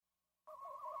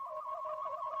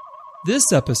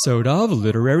This episode of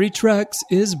Literary Treks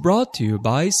is brought to you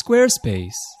by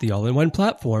Squarespace, the all-in-one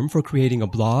platform for creating a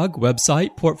blog,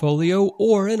 website, portfolio,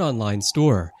 or an online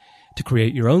store. To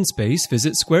create your own space,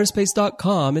 visit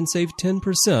squarespace.com and save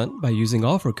 10% by using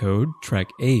offer code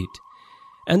TREK8.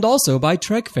 And also by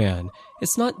TrekFan.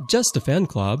 It's not just a fan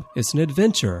club, it's an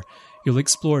adventure. You'll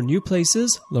explore new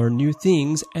places, learn new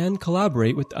things, and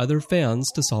collaborate with other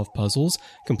fans to solve puzzles,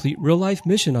 complete real-life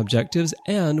mission objectives,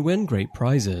 and win great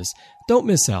prizes. Don't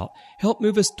miss out. Help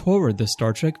move us toward the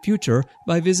Star Trek future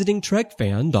by visiting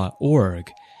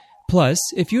trekfan.org. Plus,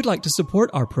 if you'd like to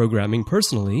support our programming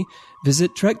personally,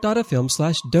 visit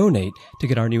trek.fm/donate to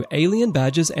get our new alien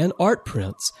badges and art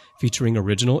prints, featuring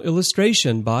original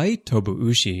illustration by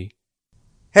Tobuushi.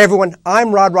 Hey everyone,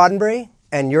 I'm Rod Roddenberry,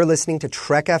 and you're listening to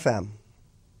Trek FM.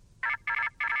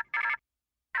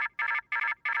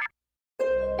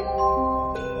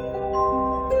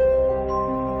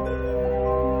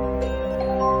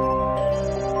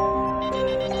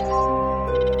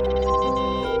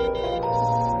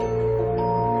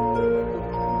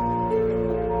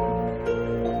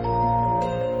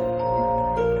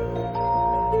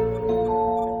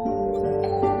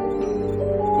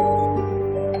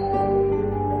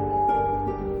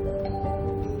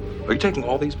 Are you taking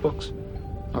all these books?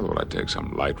 I thought I'd take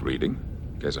some light reading.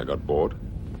 Guess I got bored.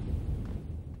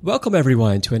 Welcome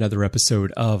everyone to another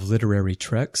episode of Literary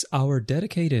Treks, our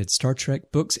dedicated Star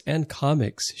Trek books and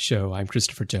comics show. I'm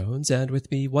Christopher Jones, and with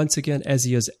me once again, as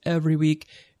he is every week,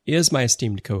 is my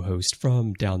esteemed co-host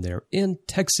from down there in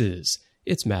Texas.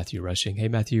 It's Matthew Rushing. Hey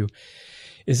Matthew,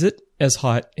 is it as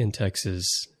hot in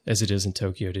Texas as it is in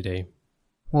Tokyo today?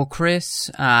 Well,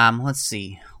 Chris, let's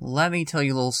see. Let me tell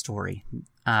you a little story.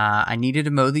 I needed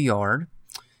to mow the yard,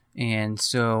 and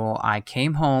so I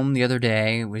came home the other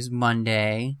day. It was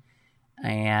Monday,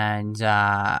 and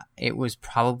it was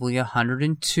probably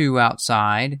 102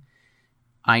 outside.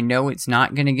 I know it's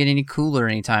not going to get any cooler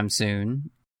anytime soon,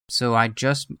 so I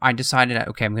decided,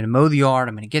 okay, I'm going to mow the yard.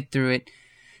 I'm going to get through it.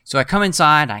 So I come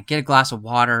inside, I get a glass of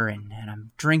water, and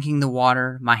I'm drinking the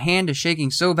water. My hand is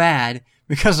shaking so bad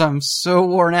because I'm so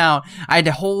worn out. I had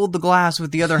to hold the glass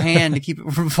with the other hand to keep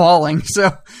it from falling.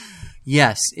 So,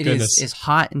 yes, it is as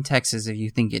hot in Texas as you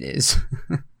think it is.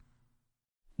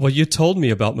 Well, you told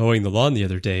me about mowing the lawn the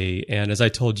other day, and as I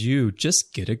told you,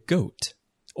 just get a goat.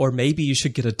 Or maybe you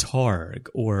should get a targ,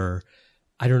 or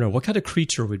I don't know, what kind of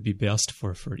creature would be best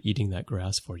for eating that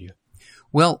grass for you?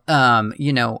 Well,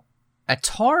 a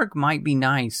targ might be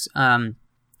nice. I'm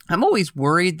always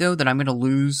worried, though, that I'm going to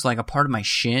lose like a part of my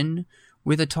shin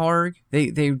with a targ.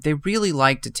 They really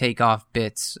like to take off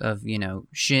bits of,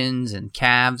 shins and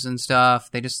calves and stuff.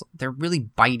 They're really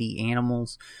bitey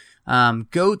animals.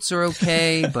 Goats are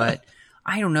okay, but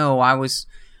I don't know. I was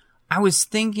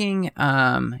thinking,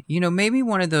 maybe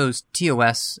one of those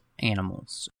TOS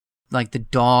animals, like the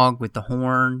dog with the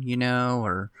horn,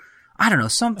 or I don't know,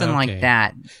 something like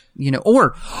that,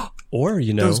 or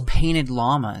those painted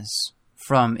llamas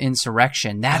from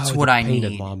Insurrection. That's what I need.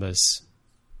 Painted llamas.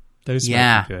 Those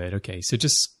might be good. Okay, so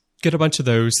just get a bunch of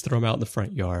those, throw them out in the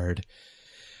front yard.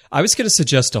 I was going to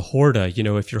suggest a Horta.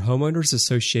 If your homeowners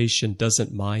association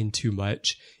doesn't mind too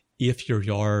much, if your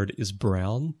yard is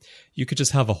brown, you could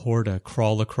just have a Horta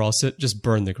crawl across it, just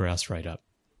burn the grass right up.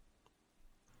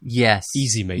 Yes.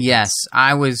 Easy maintenance. Yes,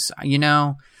 I was,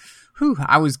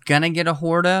 I was going to get a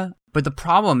Horta, but the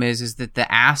problem is that the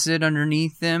acid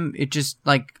underneath them, it just,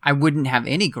 I wouldn't have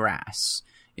any grass.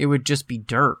 It would just be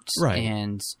dirt. Right.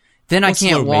 And then I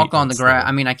can't walk on the ground.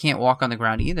 I mean, I can't walk on the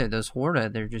ground either. Those Horta,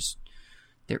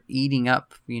 they're eating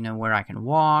up, where I can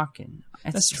walk. And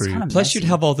that's true. Plus, you'd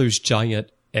have all those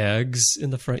giant eggs in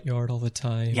the front yard all the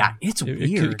time. Yeah, it's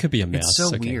weird. It could be a mess. It's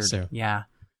so weird. So yeah.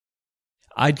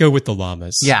 I'd go with the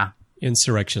llamas. Yeah.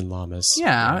 Insurrection llamas.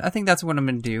 Yeah, I think that's what I'm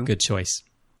going to do. Good choice.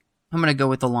 I'm going to go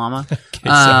with the llama. Okay,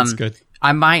 sounds good.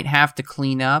 I might have to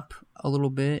clean up a little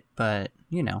bit, but,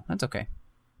 that's okay.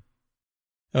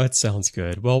 Oh, that sounds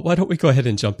good. Well, why don't we go ahead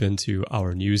and jump into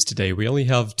our news today? We only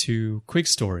have 2 quick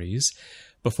stories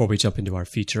before we jump into our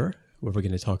feature, where we're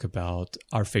going to talk about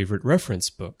our favorite reference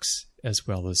books, as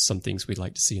well as some things we'd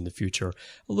like to see in the future.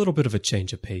 A little bit of a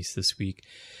change of pace this week.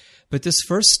 But this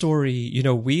first story,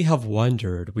 we have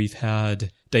wondered. We've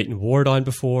had Dayton Ward on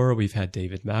before. We've had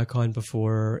David Mack on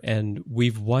before. And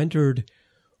we've wondered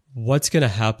what's going to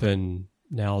happen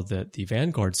now that the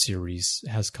Vanguard series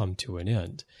has come to an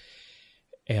end.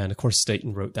 And, of course,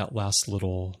 Dayton wrote that last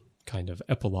little kind of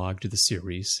epilogue to the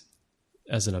series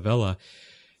as a novella.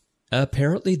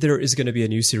 Apparently, there is going to be a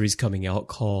new series coming out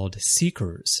called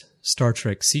Seekers, Star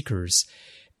Trek Seekers.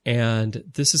 And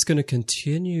this is going to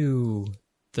continue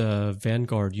the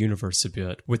Vanguard universe a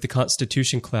bit with the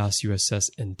Constitution class USS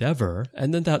Endeavour,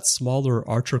 and then that smaller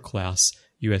Archer class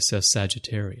USS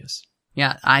Sagittarius.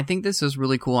 Yeah, I think this is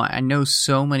really cool. I know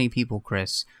so many people,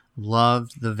 Chris,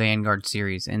 loved the Vanguard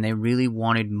series, and they really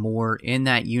wanted more in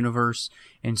that universe,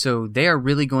 and so they are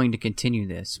really going to continue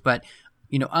this. But,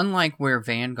 unlike where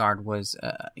Vanguard was,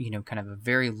 kind of a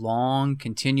very long,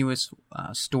 continuous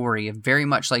story, very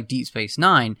much like Deep Space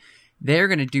Nine, they're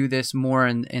going to do this more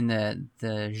in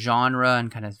the genre and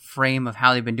kind of frame of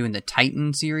how they've been doing the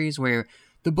Titan series, where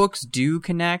the books do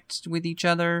connect with each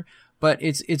other, but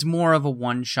it's more of a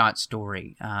one-shot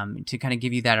story to kind of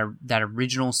give you that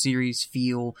original series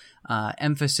feel,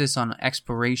 emphasis on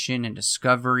exploration and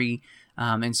discovery.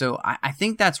 And so I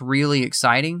think that's really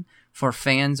exciting for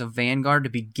fans of Vanguard to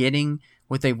be getting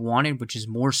what they've wanted, which is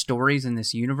more stories in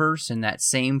this universe and that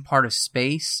same part of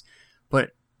space,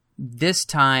 but this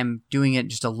time doing it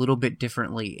just a little bit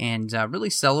differently and really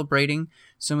celebrating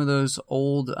some of those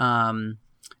older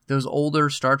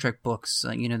Star Trek books,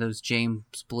 those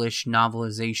James Blish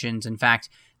novelizations. In fact,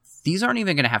 these aren't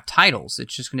even going to have titles.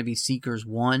 It's just going to be Seekers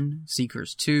 1,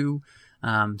 Seekers 2.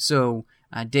 So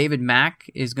David Mack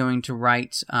is going to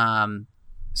write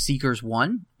Seekers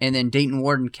 1, and then Dayton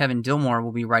Ward and Kevin Dilmore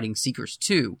will be writing Seekers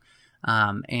 2.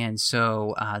 And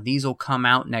so these will come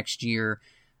out next year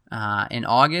in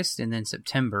August and then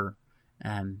September.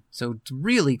 So it's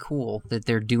really cool that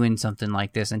they're doing something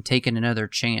like this and taking another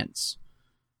chance.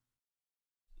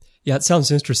 Yeah, it sounds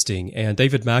interesting. And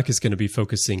David Mack is going to be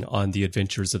focusing on the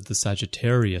adventures of the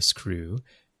Sagittarius crew.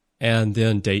 And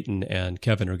then Dayton and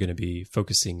Kevin are going to be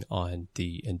focusing on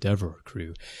the Endeavour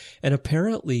crew. And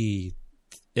apparently,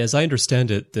 as I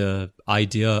understand it, the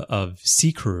idea of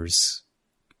Seekers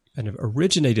kind of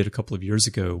originated a couple of years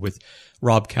ago with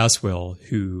Rob Caswell,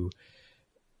 who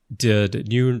did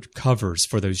new covers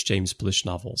for those James Blish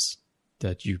novels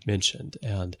that you mentioned.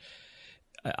 And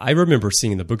I remember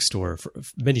seeing in the bookstore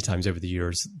many times over the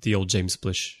years the old James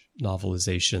Blish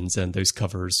novelizations and those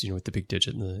covers, with the big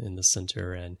digit in the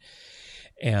center, and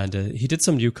he did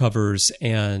some new covers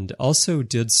and also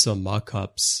did some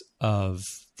mock-ups of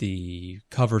the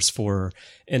covers for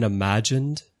an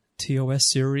imagined TOS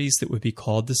series that would be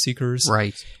called The Seekers.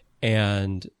 Right.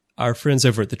 And our friends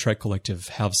over at the Trek Collective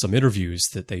have some interviews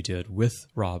that they did with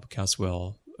Rob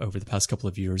Caswell over the past couple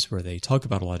of years where they talk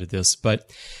about a lot of this,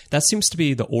 but that seems to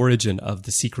be the origin of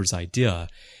the Seekers idea.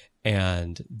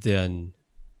 And then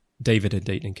David and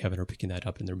Dayton and Kevin are picking that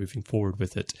up and they're moving forward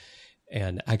with it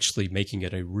and actually making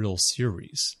it a real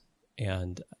series.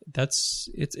 And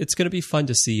it's going to be fun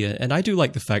to see. And I do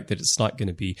like the fact that it's not going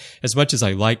to be, as much as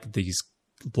I like these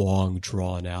long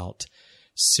drawn out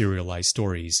serialized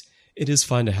stories, it is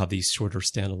fun to have these shorter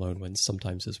standalone ones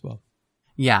sometimes as well.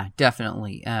 Yeah,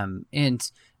 definitely. And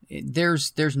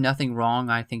there's nothing wrong,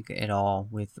 I think, at all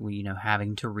with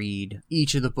having to read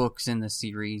each of the books in the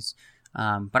series.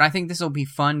 But I think this will be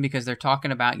fun because they're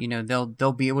talking about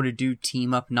they'll be able to do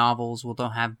team up novels. They'll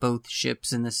have both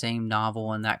ships in the same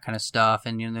novel and that kind of stuff,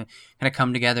 and they kind of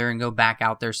come together and go back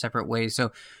out their separate ways.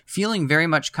 So feeling very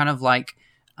much kind of like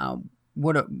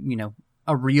what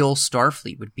a real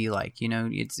Starfleet would be like.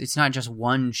 It's not just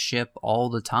one ship all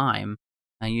the time.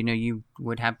 You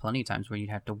would have plenty of times where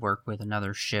you'd have to work with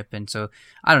another ship. And so,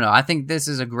 I don't know. I think this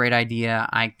is a great idea.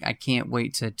 I can't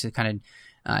wait to kind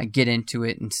of get into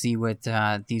it and see what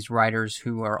these writers,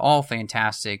 who are all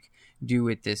fantastic, do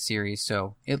with this series.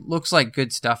 So it looks like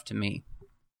good stuff to me.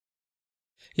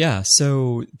 Yeah,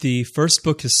 so the first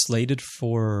book is slated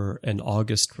for an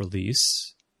August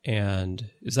release.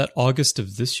 And is that August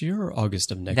of this year or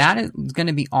August of next year? That is going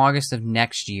to be August of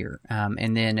next year.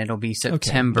 And then it'll be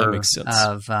September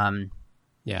of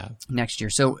next year.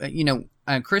 So,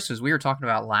 Chris, as we were talking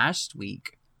about last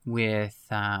week with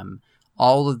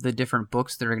all of the different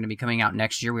books that are going to be coming out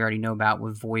next year, we already know about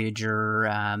with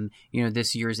Voyager.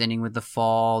 This year is ending with The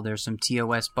Fall. There's some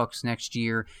TOS books next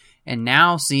year. And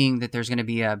now seeing that there's going to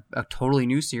be a totally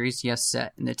new series, yes,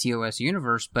 set in the TOS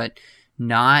universe, but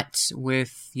not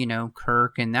with,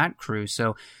 Kirk and that crew.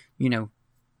 So,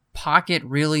 Pocket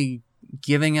really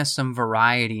giving us some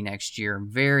variety next year. I'm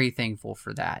very thankful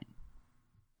for that.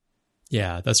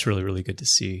 Yeah, that's really, really good to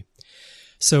see.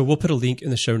 So we'll put a link in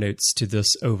the show notes to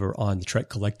this over on the Trek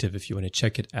Collective if you want to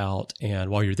check it out. And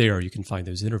while you're there, you can find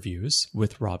those interviews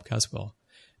with Rob Caswell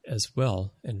as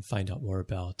well and find out more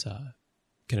about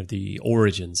kind of the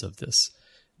origins of this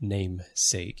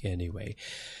namesake anyway.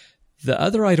 The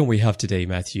other item we have today,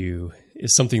 Matthew,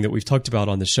 is something that we've talked about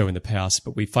on the show in the past,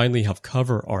 but we finally have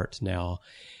cover art now.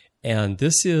 And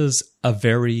this is A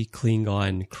Very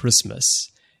Klingon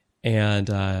Khristmas. And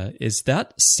is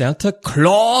that Santa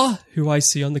Claus who I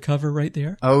see on the cover right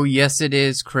there? Oh, yes, it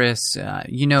is, Chris.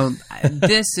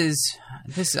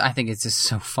 This I think it's just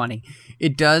so funny.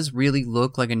 It does really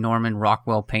look like a Norman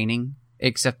Rockwell painting,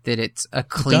 except that it's a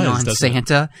Klingon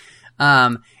Santa.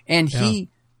 And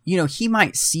he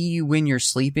might see you when you're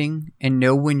sleeping and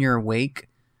know when you're awake,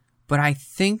 but I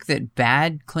think that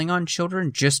bad Klingon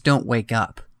children just don't wake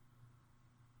up.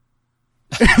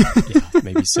 Yeah,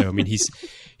 maybe so. I mean,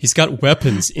 he's got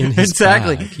weapons in his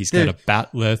bag. He's got a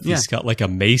batleth. Yeah. He's got like a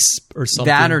mace or something.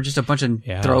 That, or just a bunch of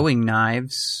throwing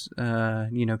knives,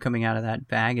 coming out of that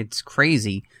bag. It's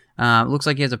crazy. It looks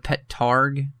like he has a pet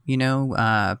targ,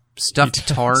 stuffed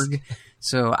targ.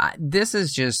 So this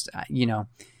is just,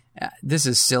 this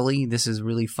is silly. This is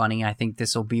really funny. I think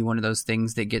this will be one of those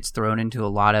things that gets thrown into a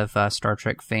lot of Star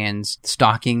Trek fans'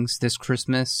 stockings this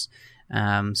Christmas.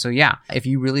 If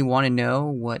you really want to know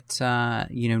what,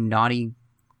 naughty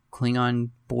Klingon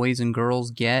boys and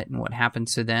girls get and what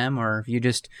happens to them, or if you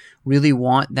just really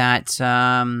want that,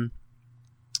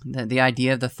 the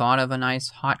idea of the thought of a nice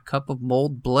hot cup of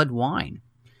mulled blood wine,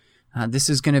 this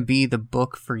is going to be the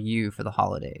book for you for the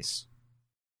holidays.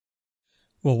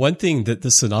 Well, one thing that the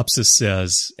synopsis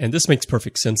says, and this makes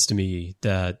perfect sense to me,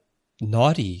 that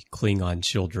naughty Klingon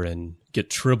children get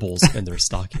tribbles in their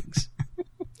stockings.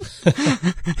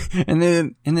 and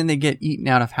then they get eaten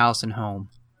out of house and home.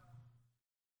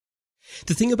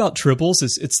 The thing about tribbles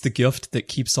is it's the gift that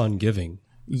keeps on giving.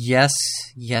 Yes,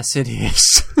 it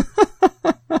is.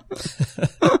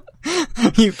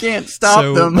 You can't stop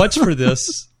them. So much for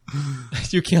this.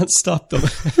 You can't stop them.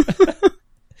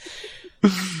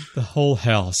 The whole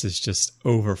house is just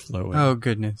overflowing. Oh,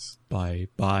 goodness. By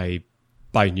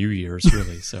New Year's,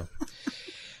 really. So,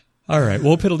 all right.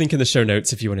 We'll put a link in the show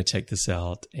notes if you want to check this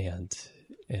out and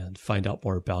find out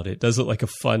more about it. It does look like a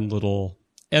fun little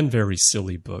and very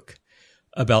silly book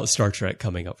about Star Trek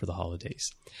coming up for the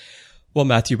holidays. Well,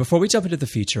 Matthew, before we jump into the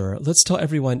feature, let's tell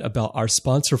everyone about our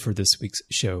sponsor for this week's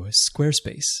show,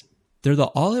 Squarespace. They're the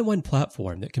all-in-one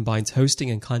platform that combines hosting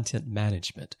and content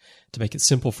management to make it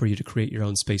simple for you to create your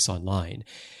own space online.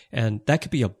 And that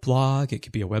could be a blog, it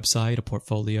could be a website, a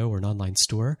portfolio, or an online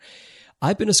store.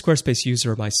 I've been a Squarespace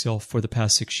user myself for the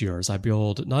past 6 years. I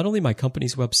build not only my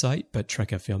company's website, but Trek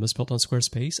FM is built on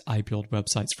Squarespace. I build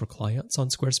websites for clients on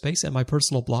Squarespace, and my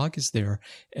personal blog is there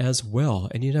as well.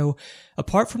 And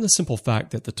apart from the simple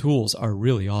fact that the tools are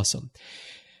really awesome,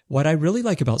 what I really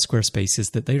like about Squarespace is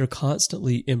that they are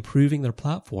constantly improving their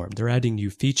platform. They're adding new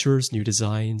features, new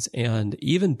designs, and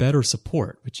even better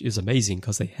support, which is amazing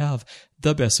because they have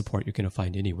the best support you're going to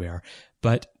find anywhere,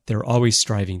 but they're always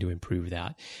striving to improve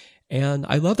that. And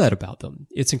I love that about them.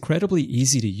 It's incredibly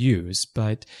easy to use,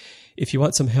 but if you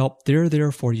want some help, they're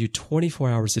there for you 24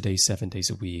 hours a day, 7 days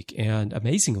a week. And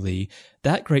amazingly,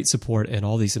 that great support and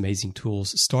all these amazing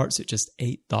tools starts at just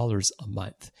 $8 a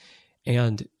month.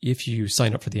 And if you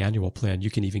sign up for the annual plan,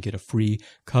 you can even get a free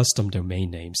custom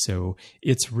domain name. So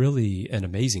it's really an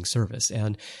amazing service.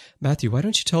 And Matthew, why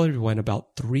don't you tell everyone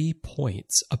about 3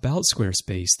 points about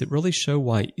Squarespace that really show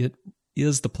why it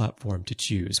is the platform to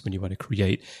choose when you want to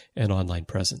create an online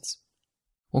presence?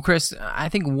 Well, Chris, I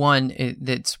think one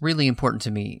that's really important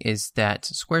to me is that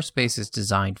Squarespace is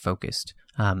design focused.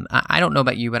 I don't know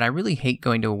about you, but I really hate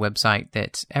going to a website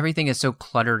that everything is so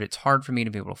cluttered. It's hard for me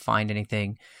to be able to find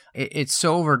anything. It's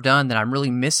so overdone that I'm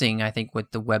really missing, I think,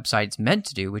 what the website's meant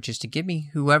to do, which is to give me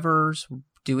whoever's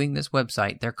doing this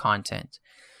website their content.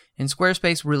 And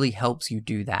Squarespace really helps you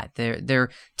do that. Their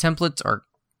templates are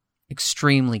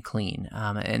extremely clean,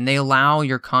 and they allow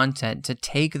your content to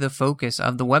take the focus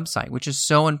of the website, which is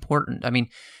so important. I mean,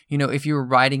 if you're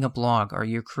writing a blog or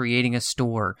you're creating a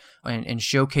store and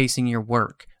showcasing your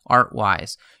work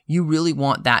art-wise, you really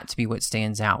want that to be what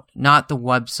stands out, not the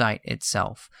website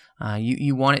itself.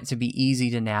 You want it to be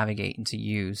easy to navigate and to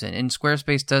use, and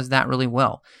Squarespace does that really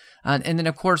well. And then,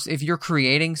 of course, if you're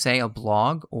creating, say, a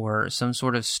blog or some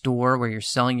sort of store where you're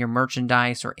selling your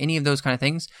merchandise or any of those kind of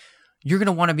things, you're going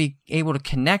to want to be able to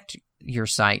connect your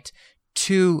site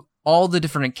to all the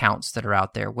different accounts that are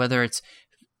out there, whether it's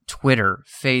Twitter,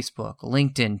 Facebook,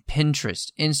 LinkedIn,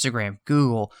 Pinterest, Instagram,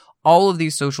 Google, all of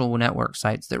these social network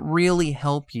sites that really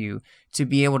help you to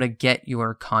be able to get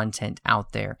your content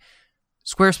out there.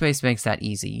 Squarespace makes that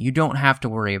easy. You don't have to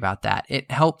worry about that.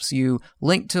 It helps you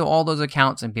link to all those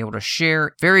accounts and be able to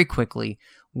share very quickly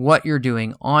what you're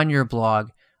doing on your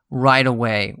blog right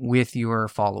away with your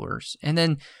followers. And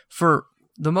then for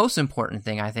the most important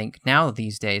thing, I think, now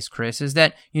these days, Chris, is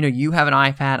that, you have an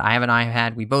iPad, I have an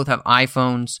iPad, we both have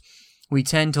iPhones. We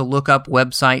tend to look up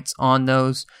websites on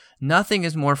those. Nothing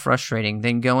is more frustrating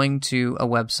than going to a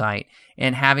website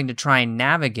and having to try and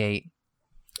navigate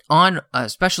on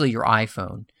especially your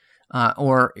iPhone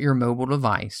or your mobile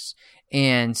device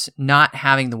and not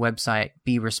having the website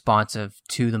be responsive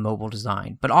to the mobile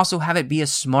design, but also have it be a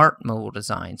smart mobile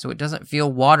design so it doesn't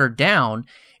feel watered down.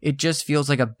 It just feels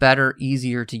like a better,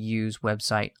 easier to use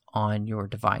website on your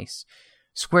device.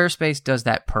 Squarespace does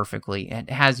that perfectly. It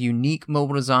has unique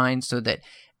mobile designs so that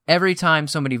every time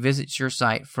somebody visits your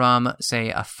site from, say,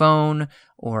 a phone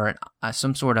or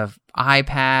some sort of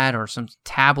iPad or some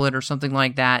tablet or something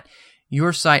like that,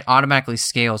 your site automatically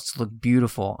scales to look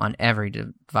beautiful on every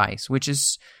device, which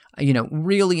is,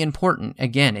 really important,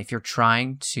 again, if you're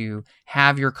trying to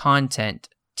have your content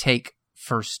take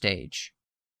first stage.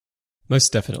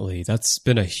 Most definitely. That's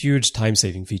been a huge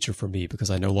time-saving feature for me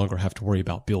because I no longer have to worry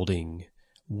about building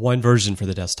one version for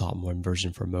the desktop and one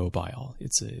version for mobile.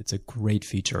 It's a great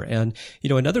feature. And,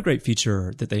 another great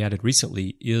feature that they added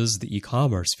recently is the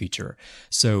e-commerce feature.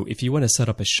 So if you want to set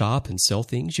up a shop and sell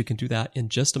things, you can do that in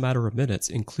just a matter of minutes,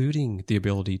 including the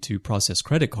ability to process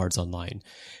credit cards online,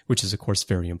 which is, of course,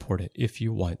 very important if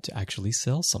you want to actually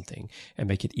sell something and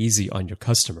make it easy on your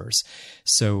customers.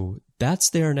 So that's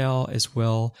there now as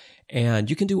well. And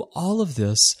you can do all of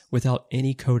this without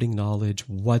any coding knowledge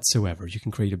whatsoever. You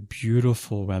can create a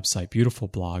beautiful website, beautiful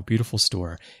blog, beautiful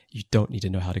store. You don't need to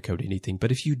know how to code anything.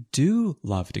 But if you do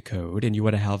love to code and you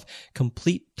want to have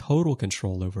complete, total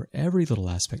control over every little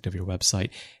aspect of your website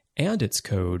and its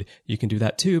code, you can do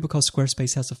that too because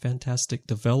Squarespace has a fantastic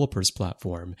developers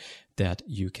platform that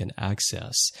you can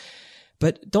access.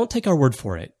 But don't take our word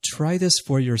for it. Try this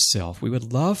for yourself. We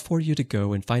would love for you to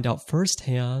go and find out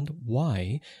firsthand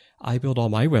why I build all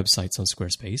my websites on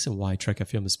Squarespace and why Trek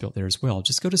FM is built there as well.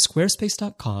 Just go to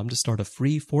squarespace.com to start a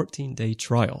free 14-day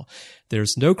trial.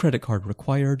 There's no credit card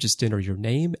required. Just enter your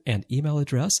name and email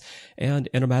address, and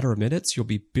in a matter of minutes, you'll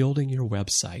be building your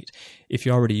website. If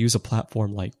you already use a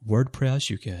platform like WordPress,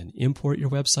 you can import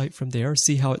your website from there,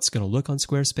 see how it's going to look on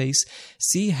Squarespace,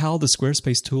 see how the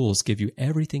Squarespace tools give you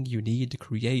everything you need to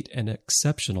create an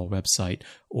exceptional website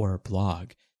or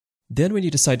blog. Then when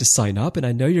you decide to sign up, and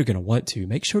I know you're going to want to,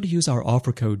 make sure to use our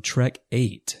offer code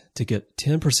TREK8 to get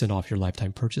 10% off your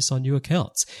lifetime purchase on new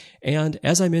accounts. And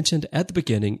as I mentioned at the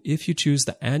beginning, if you choose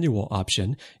the annual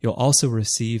option, you'll also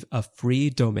receive a free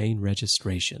domain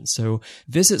registration. So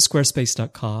visit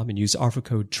squarespace.com and use offer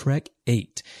code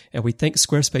TREK8. And we thank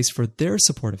Squarespace for their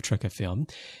support of Trek FM.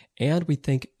 And we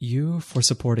thank you for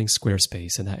supporting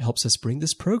Squarespace, and that helps us bring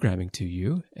this programming to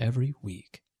you every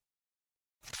week.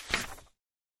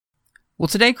 Well,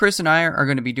 today, Chris and I are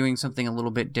going to be doing something a little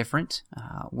bit different.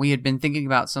 We had been thinking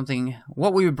about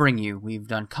what we would bring you. We've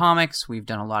done comics. We've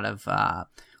done a lot of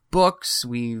books.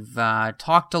 We've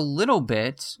talked a little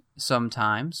bit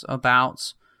sometimes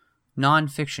about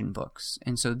nonfiction books.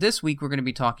 And so this week, we're going to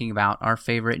be talking about our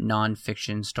favorite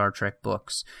nonfiction Star Trek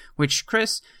books, which,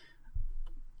 Chris,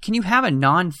 can you have a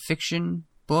nonfiction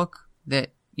book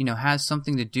that, has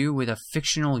something to do with a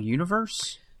fictional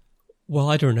universe? Well,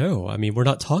 I don't know. I mean, we're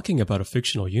not talking about a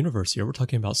fictional universe here. We're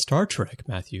talking about Star Trek,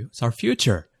 Matthew. It's our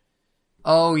future.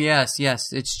 Oh, yes.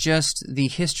 It's just the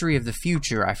history of the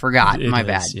future. I forgot. My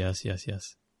bad. Yes.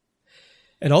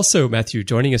 And also, Matthew,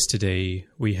 joining us today,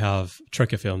 we have Trek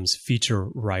FM's feature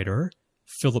writer,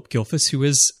 Phillip Gilfus, who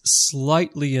is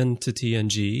slightly into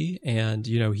TNG. And,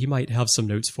 he might have some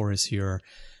notes for us here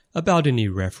about any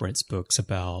reference books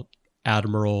about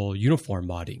Admiral uniform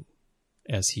modding,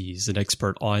 as he's an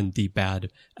expert on the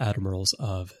bad admirals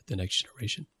of the Next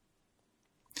Generation.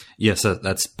 Yes,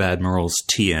 that's Badmirals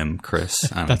TM, Chris.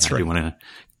 That's right. I do want to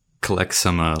collect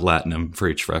some Latinum for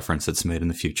each reference that's made in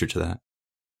the future to that.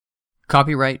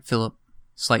 Copyright Phillip,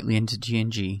 slightly into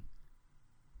GNG.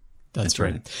 That's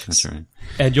right. That's right.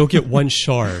 And you'll get one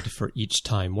shard for each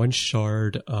time, one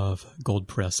shard of gold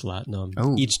press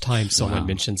Latinum each time someone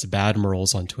mentions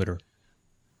Badmirals on Twitter.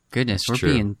 Goodness, we're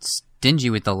being stingy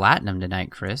with the Latinum tonight,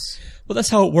 Chris. Well, that's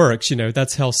how it works.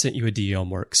 That's how Sent You a DM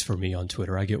works for me on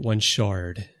Twitter. I get one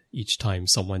shard each time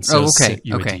someone says Sent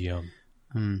You a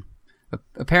DM.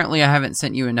 Apparently, I haven't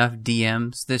sent you enough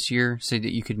DMs this year so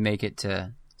that you could make it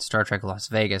to Star Trek Las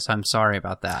Vegas. I'm sorry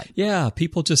about that. Yeah,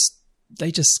 people just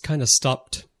kind of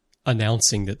stopped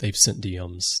announcing that they've sent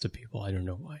DMs to people. I don't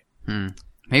know why.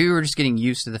 Maybe we're just getting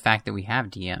used to the fact that we have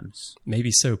DMs.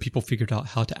 Maybe so. People figured out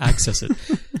how to access it.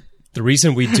 The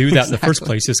reason we do that in the first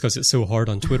place is because it's so hard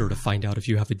on Twitter to find out if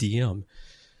you have a DM.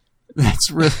 That's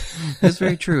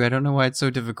very true. I don't know why it's so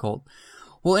difficult.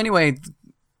 Well, anyway,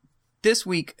 this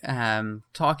week,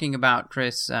 talking about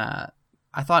Chris, I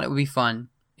thought it would be fun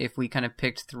if we kind of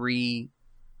picked 3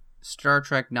 Star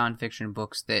Trek nonfiction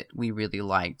books that we really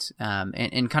liked,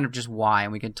 and kind of just why,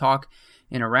 and we could talk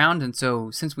in a round. And so,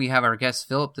 since we have our guest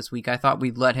Phillip this week, I thought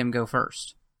we'd let him go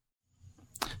first.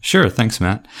 Sure, thanks,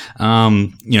 Matt.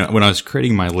 When I was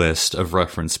creating my list of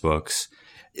reference books,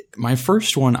 my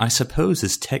first one, I suppose,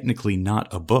 is technically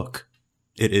not a book.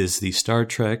 It is the Star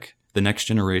Trek: The Next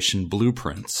Generation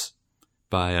Blueprints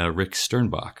by Rick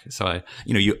Sternbach. So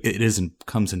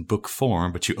comes in book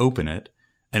form, but you open it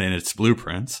and then it's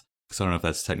blueprints. So I don't know if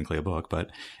that's technically a book, but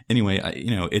anyway,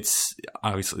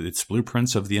 it's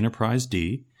blueprints of the Enterprise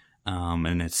D,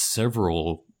 and it's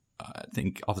several. I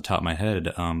think off the top of my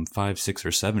head, 5, 6,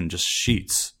 or 7 just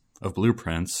sheets of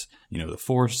blueprints. The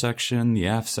fore section, the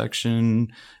aft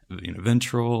section,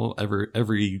 ventral,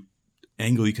 every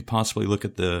angle you could possibly look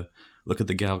at the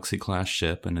Galaxy class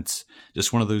ship, and it's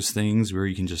just one of those things where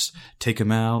you can just take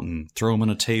them out and throw them on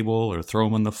a table or throw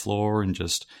them on the floor and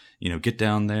just get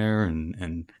down there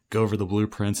and go over the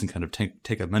blueprints and kind of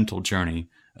take a mental journey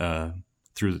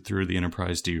through the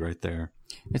Enterprise D right there.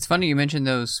 It's funny you mentioned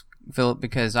those, Phillip,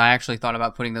 because I actually thought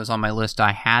about putting those on my list.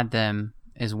 I had them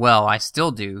as well. I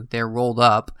still do. They're rolled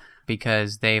up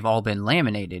because they've all been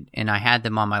laminated, and I had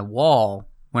them on my wall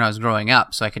when I was growing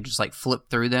up, so I could just flip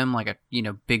through them like a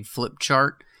big flip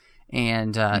chart,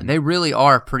 and they really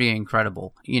are pretty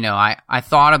incredible. I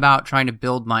thought about trying to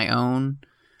build my own,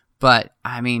 but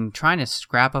I mean, trying to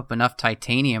scrap up enough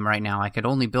titanium right now, I could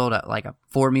only build a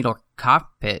 4-meter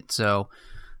cockpit. So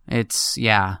it's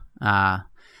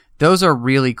those are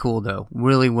really cool though,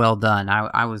 really well done.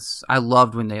 I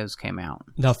loved when those came out.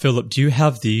 Now, Phillip, do you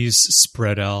have these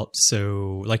spread out?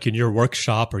 So, like in your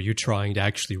workshop, are you trying to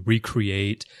actually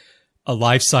recreate a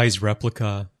life-size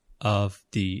replica of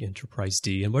the Enterprise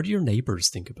D? And what do your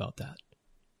neighbors think about that?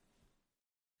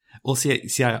 Well,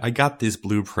 I got these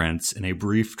blueprints in a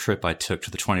brief trip I took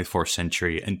to the 24th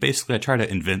century, and basically I try to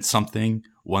invent something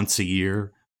once a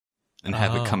year and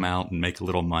have it come out and make a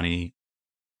little money.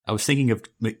 I was thinking of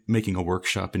making a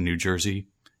workshop in New Jersey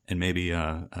and maybe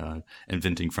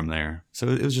inventing from there. So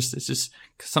it's just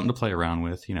something to play around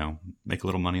with, make a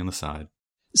little money on the side.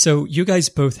 So you guys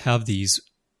both have these.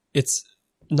 It's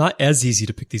not as easy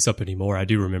to pick these up anymore. I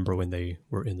do remember when they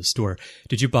were in the store.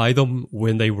 Did you buy them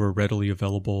when they were readily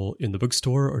available in the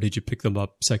bookstore, or did you pick them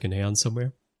up secondhand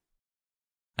somewhere?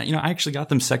 I actually got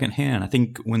them secondhand. I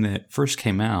think when they first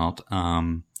came out,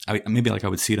 I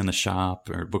would see it in the shop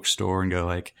or bookstore and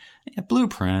go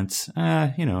blueprints.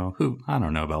 I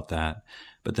don't know about that.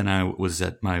 But then I was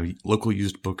at my local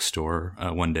used bookstore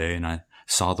one day and I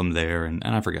saw them there, and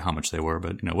I forget how much they were,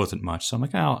 but it wasn't much. So I'm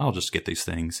like, I'll just get these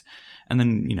things. And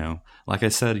then like I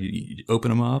said, you open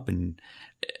them up and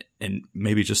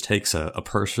maybe it just takes a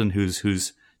person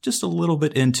who's just a little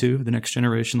bit into the next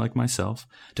generation like myself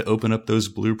to open up those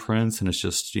blueprints, and it's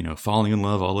just falling in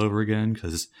love all over again,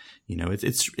 because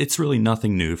it's really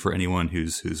nothing new for anyone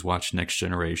who's watched Next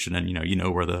Generation, and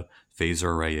where the phaser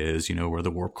array is, where the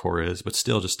warp core is, but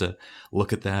still just to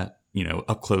look at that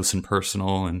up close and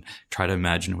personal and try to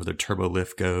imagine where the turbo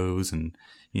lift goes, and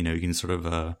you can sort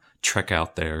of trek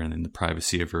out there and in the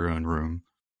privacy of your own room.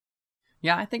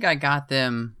 Yeah, I think I got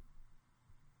them.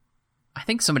 I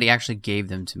think somebody actually gave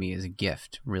them to me as a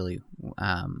gift, really,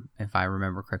 if I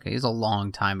remember correctly. It was a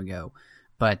long time ago.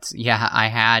 But yeah, I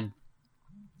had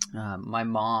my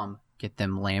mom get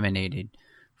them laminated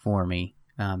for me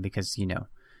because,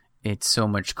 it's so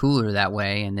much cooler that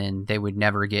way. And then they would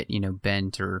never get,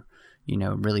 bent or,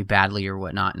 really badly or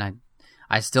whatnot. And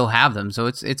I still have them. So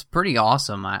it's pretty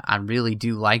awesome. I really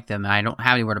do like them. I don't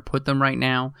have anywhere to put them right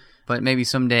now. But maybe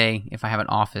someday, if I have an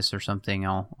office or something,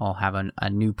 I'll have a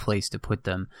new place to put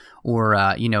them. Or,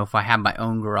 if I have my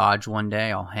own garage one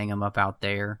day, I'll hang them up out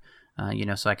there,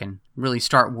 so I can really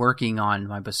start working on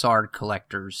my Bassard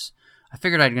collectors. I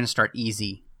figured I'm going to start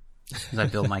easy as I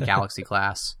build my Galaxy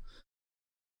class.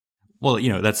 Well,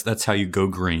 that's how you go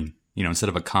green. Instead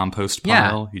of a compost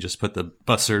pile, you just put the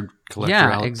Bassard collector out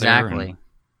there. Yeah, exactly.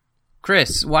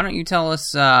 Chris, why don't you tell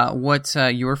us what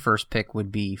your first pick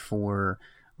would be for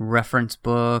reference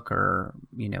book or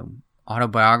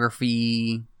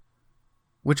autobiography?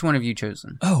 Which one have you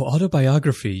chosen? Oh,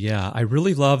 autobiography. Yeah, I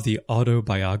really love the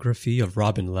autobiography of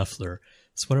Robin Leffler.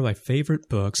 It's one of my favorite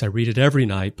books. I read it every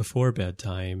night before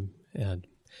bedtime. And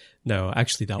no,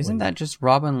 actually, Isn't that just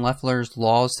Robin Leffler's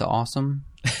Laws to Awesome?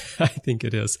 I think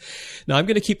it is. Now, I'm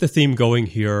going to keep the theme going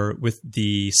here with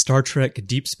the Star Trek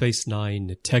Deep Space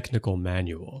Nine technical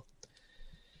manual.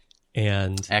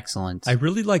 And excellent. I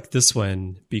really like this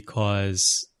one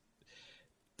because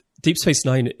Deep Space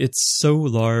Nine, it's so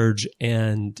large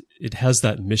and it has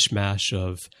that mishmash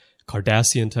of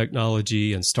Cardassian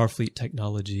technology and Starfleet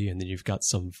technology, and then you've got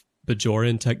some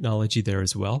Bajoran technology there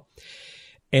as well.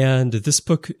 And this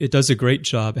book, it does a great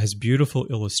job, has beautiful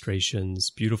illustrations,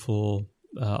 beautiful,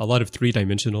 a lot of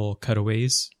three-dimensional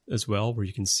cutaways as well, where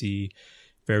you can see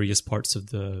various parts of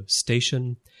the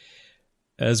station,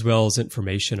 as well as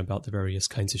information about the various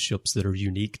kinds of ships that are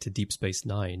unique to Deep Space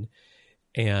Nine.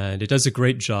 And it does a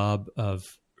great job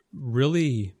of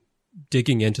really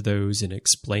digging into those and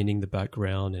explaining the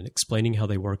background and explaining how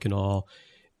they work and all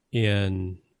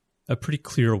in a pretty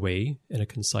clear way, in a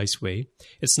concise way.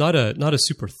 It's not a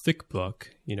super thick book.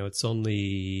 It's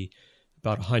only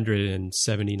about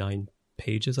 179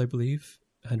 pages, I believe,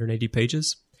 180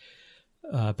 pages,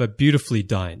 but beautifully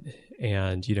done.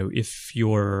 And, if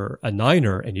you're a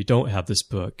Niner and you don't have this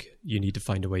book, you need to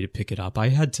find a way to pick it up. I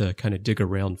had to kind of dig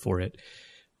around for it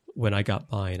when I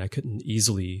got mine. I couldn't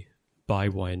easily buy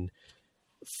one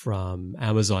from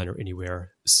Amazon or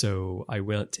anywhere. So I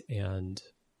went and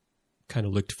kind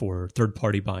of looked for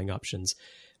third-party buying options,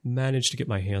 managed to get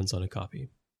my hands on a copy.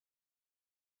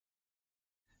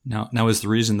 Now, is the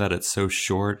reason that it's so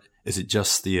short, is it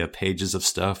just the pages of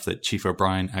stuff that Chief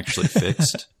O'Brien actually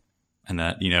fixed? And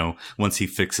that, once he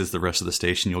fixes the rest of the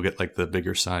station, you'll get like the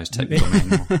bigger size technical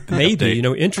manual. Maybe,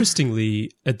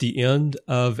 interestingly, at the end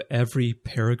of every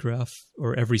paragraph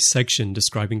or every section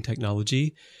describing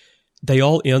technology, they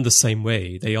all end the same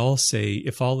way. They all say,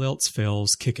 if all else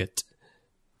fails, kick it.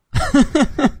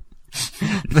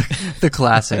 the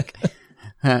classic.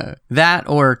 That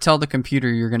or tell the computer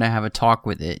you're going to have a talk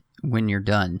with it when you're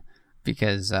done.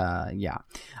 Because,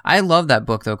 I love that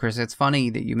book, though, Chris. It's funny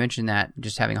that you mentioned that,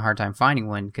 just having a hard time finding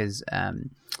one, because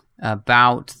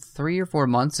about 3 or 4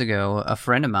 months ago, a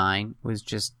friend of mine was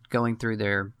just going through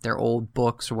their old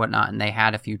books or whatnot, and they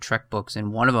had a few Trek books,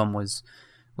 and one of them was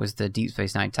the Deep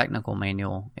Space Nine technical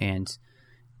manual, and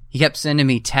he kept sending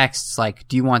me texts like,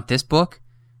 do you want this book?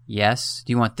 Yes.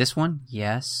 Do you want this one?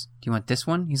 Yes. Do you want this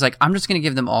one? He's like, I'm just going to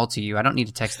give them all to you. I don't need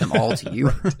to text them all to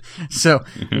you. So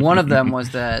one of them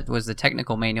was the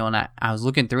technical manual, and I was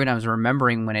looking through it. I was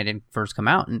remembering when it had first come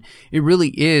out, and it really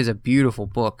is a beautiful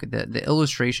book. The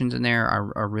illustrations in there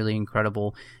are really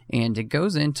incredible, and it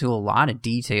goes into a lot of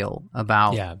detail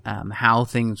about how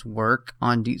things work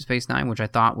on Deep Space Nine, which I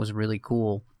thought was really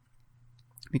cool.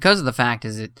 Because of the fact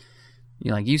is it,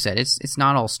 like you said, it's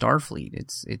not all Starfleet.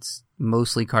 It's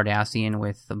mostly Cardassian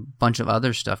with a bunch of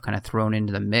other stuff kind of thrown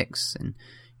into the mix, and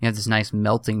you have this nice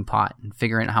melting pot, and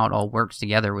figuring out how it all works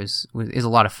together is a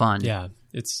lot of fun. Yeah,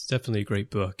 it's definitely a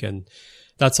great book, and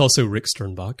that's also Rick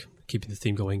Sternbach keeping the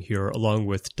theme going here, along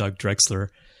with Doug Drexler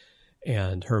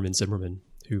and Herman Zimmerman,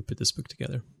 who put this book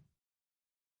together.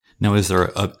 Now, is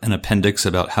there an appendix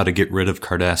about how to get rid of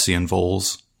Cardassian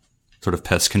voles? Sort of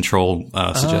pest control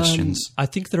suggestions? I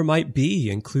think there might be,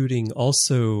 including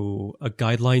also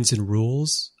guidelines and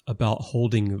rules about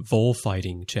holding vole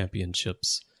fighting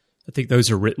championships. I think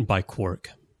those are written by Quark.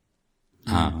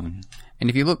 And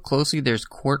if you look closely, there's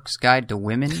Quark's Guide to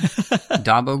Women,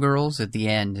 Dabo Girls at the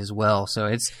end as well. So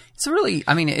it's really,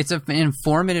 it's an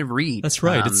informative read. That's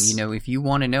right. If you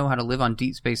want to know how to live on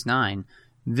Deep Space Nine,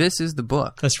 this is the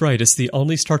book. That's right. It's the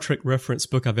only Star Trek reference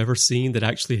book I've ever seen that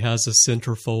actually has a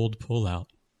Centerfold Pullout.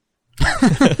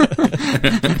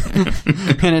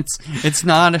 And it's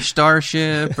not a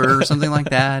starship or something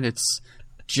like that. It's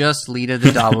just Lita the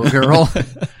Dabo girl.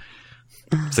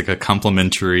 It's like a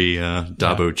complimentary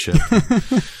Dabo chip.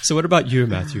 So what about you,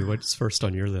 Matthew? What's first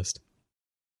on your list?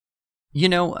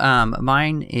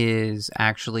 Mine is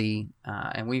actually,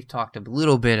 and we've talked a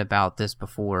little bit about this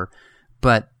before,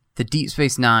 but the Deep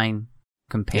Space Nine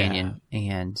companion,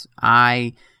 and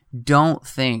I don't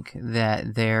think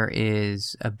that there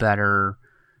is a better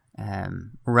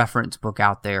reference book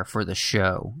out there for the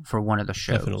show, for one of the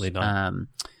shows. Definitely not.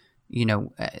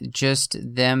 Just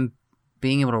them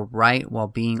being able to write while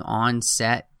being on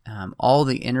set, all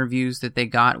the interviews that they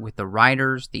got with the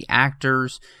writers, the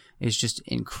actors, is just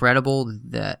incredible.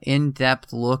 The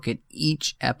in-depth look at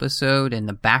each episode and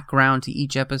the background to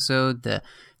each episode, the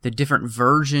different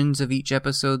versions of each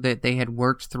episode that they had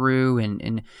worked through.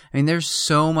 And there's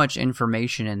so much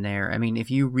information in there.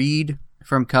 If you read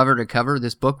from cover to cover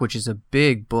this book, which is a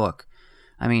big book,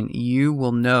 you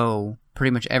will know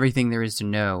pretty much everything there is to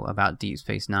know about Deep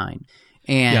Space Nine.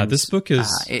 And this book is,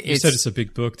 you said it's a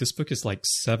big book. This book is like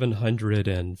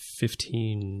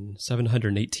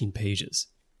 718 pages.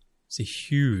 It's a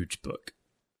huge book.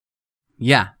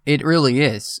 Yeah, it really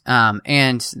is.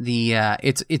 And the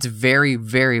it's very,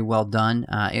 very well done.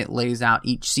 It lays out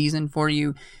each season for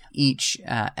you. Each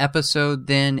episode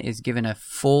then is given a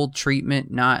full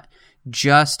treatment, not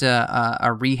just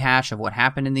a rehash of what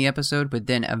happened in the episode, but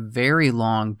then a very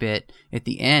long bit at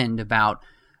the end about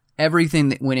everything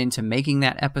that went into making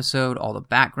that episode, all the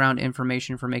background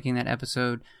information for making that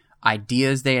episode,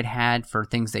 ideas they had for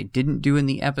things they didn't do in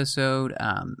the episode,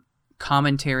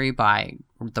 commentary by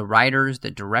the writers,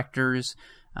 the directors,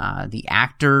 the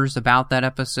actors about that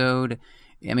episode.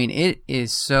 I mean, it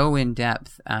is so in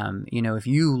depth. If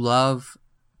you love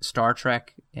Star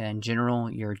Trek in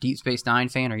general, you're a Deep Space Nine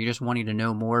fan, or you're just wanting to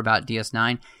know more about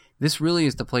DS9, this really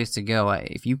is the place to go.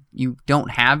 If you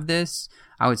don't have this,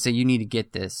 I would say you need to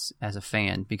get this as a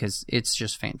fan, because it's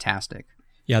just fantastic.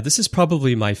 Yeah, this is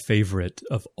probably my favorite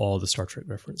of all the Star Trek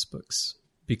reference books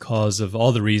because of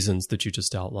all the reasons that you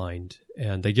just outlined.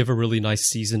 And they give a really nice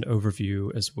season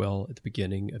overview as well at the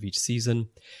beginning of each season.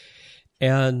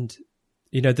 And,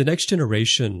 the Next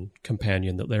Generation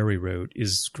companion that Larry wrote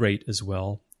is great as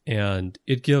well. And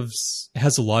it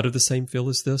has a lot of the same feel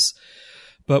as this.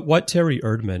 But what Terry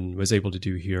Erdman was able to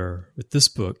do here with this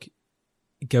book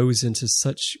goes into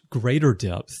such greater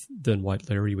depth than what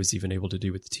Larry was even able to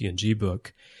do with the TNG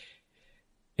book.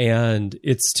 And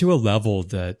it's to a level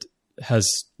that has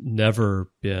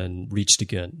never been reached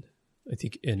again, I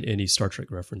think, in any Star Trek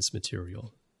reference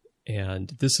material. And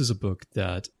this is a book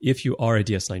that if you are a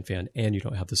DS9 fan and you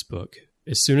don't have this book,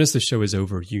 as soon as the show is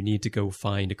over, you need to go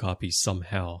find a copy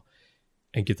somehow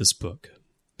and get this book,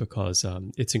 because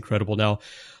it's incredible. Now,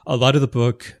 a lot of the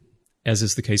book, as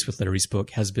is the case with Larry's book,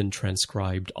 has been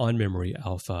transcribed on Memory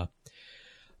Alpha.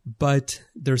 But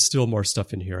there's still more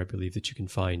stuff in here, I believe, that you can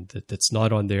find that's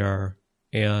not on there.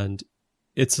 And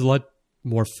it's a lot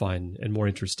more fun and more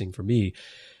interesting for me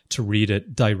to read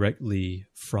it directly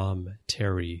from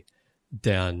Terry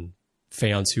than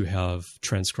fans who have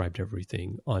transcribed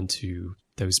everything onto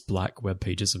those black web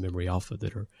pages of Memory Alpha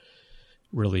that are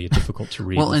really difficult to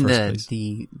read. Well, in the and first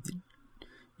place.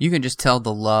 You can just tell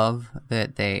the love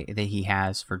that he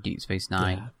has for Deep Space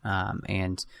Nine,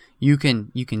 and you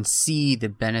can see the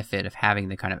benefit of having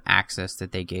the kind of access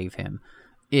that they gave him.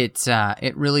 It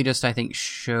really just, I think,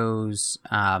 shows.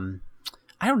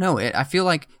 I don't know. I feel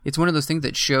like it's one of those things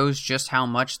that shows just how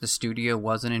much the studio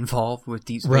wasn't involved with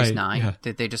Deep Space Nine. Yeah.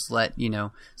 That they just let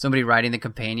somebody writing the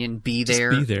companion be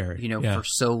there. For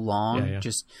so long.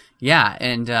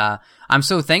 And I'm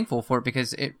so thankful for it,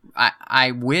 because I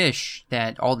wish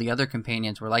that all the other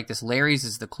companions were like this. Larry's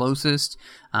is the closest.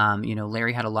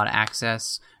 Larry had a lot of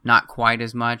access, not quite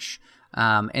as much.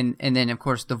 And then of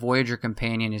course the Voyager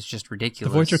Companion is just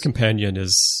ridiculous. The Voyager Companion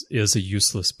is a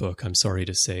useless book, I'm sorry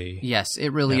to say. Yes, it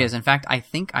really is. In fact, I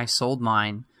think I sold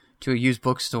mine to a used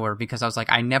bookstore because I was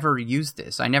like, I never use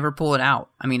this. I never pull it out.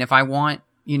 I mean, if I want,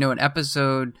 an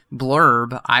episode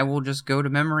blurb, I will just go to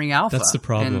Memory Alpha. That's the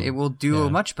problem. And it will do a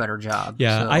much better job.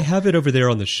 Yeah, so. I have it over there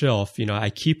on the shelf. I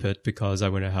keep it because I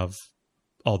want to have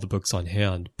all the books on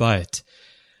hand, but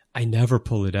I never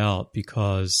pull it out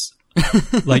because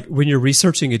like when you're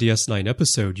researching a DS9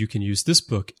 episode, you can use this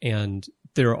book, and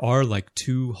there are like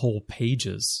 2 whole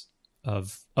pages of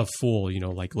full,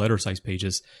 like letter size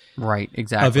pages. Right,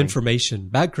 exactly. Of information,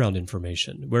 background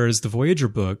information. Whereas the Voyager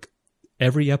book,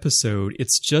 every episode,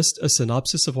 it's just a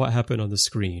synopsis of what happened on the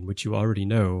screen, which you already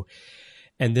know.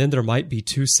 And then there might be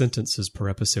 2 sentences per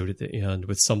episode at the end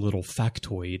with some little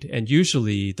factoid. And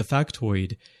usually the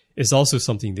factoid is also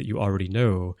something that you already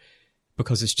know,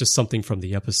 because it's just something from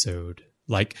the episode,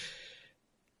 like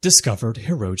discovered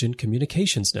Hirogen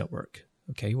Communications Network.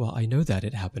 Okay, well, I know that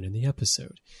it happened in the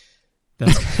episode.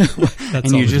 That's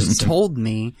and you just told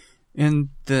me in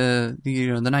the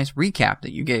nice recap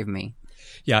that you gave me.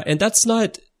 Yeah, and it's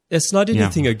not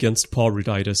anything against Paul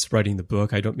Ruditis writing the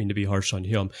book. I don't mean to be harsh on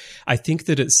him. I think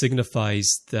that it signifies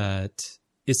the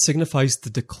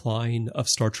decline of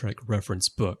Star Trek reference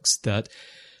books, that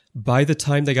by the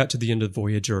time they got to the end of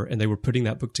Voyager and they were putting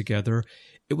that book together,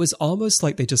 it was almost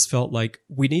like they just felt like,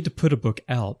 we need to put a book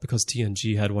out because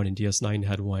TNG had one and DS9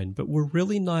 had one, but we're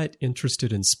really not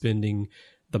interested in spending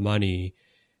the money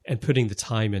and putting the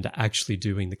time into actually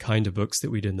doing the kind of books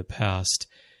that we did in the past.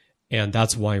 And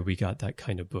that's why we got that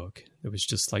kind of book. It was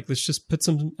just like, let's just put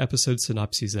some episode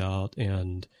synopses out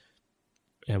and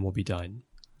we'll be done.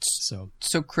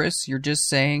 So Chris, you're just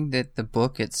saying that the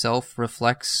book itself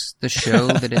reflects the show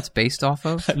that it's based off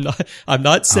of? I'm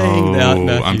not saying that,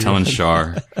 Matthew. I'm telling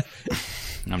Shar.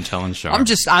 I'm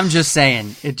just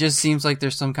saying. It just seems like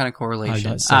there's some kind of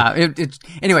correlation.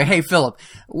 Anyway, hey Philip,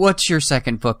 what's your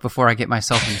second book before I get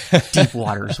myself in deep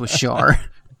waters with Shar?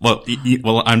 Well,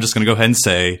 I'm just going to go ahead and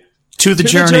say, To the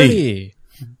journey.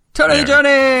 To the journey.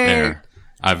 There.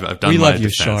 I've done my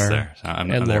defense Shar, there.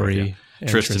 and Lori.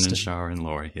 Tristan and Shar and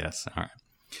Lori, yes. All right.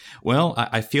 Well,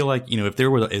 I feel like, if there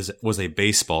was a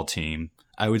baseball team,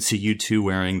 I would see you two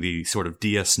wearing the sort of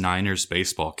DS9ers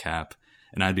baseball cap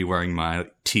and I'd be wearing my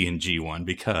TNG one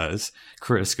because,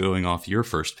 Chris, going off your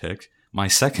first pick, my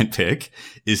second pick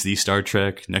is the Star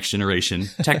Trek Next Generation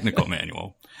Technical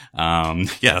Manual.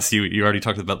 Yes, you already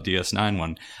talked about the DS9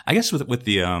 one. I guess with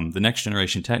the Next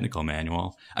Generation Technical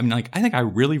Manual, I mean, like, I think I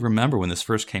really remember when this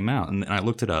first came out, and I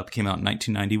looked it up. It came out in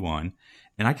 1991,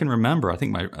 and I can remember, I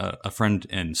think my a friend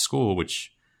in school,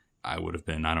 which I would have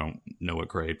been, I don't know what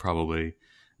grade, probably,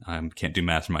 can't do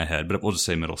math in my head, but we'll just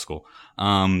say middle school,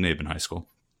 maybe in high school.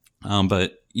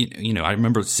 But you know, I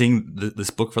remember seeing this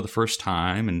book for the first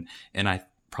time, and I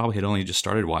probably had only just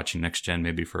started watching Next Gen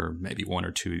maybe for 1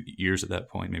 or 2 years at that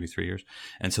point, maybe 3 years.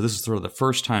 And so this is sort of the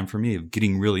first time for me of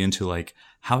getting really into, like,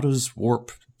 how does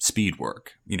warp speed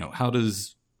work? You know, how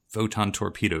does photon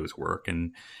torpedoes work?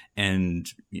 And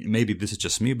maybe this is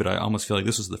just me, but I almost feel like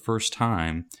this was the first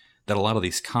time that a lot of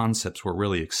these concepts were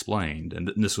really explained.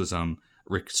 And this was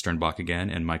Rick Sternbach again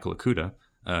and Michael Okuda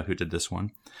who did this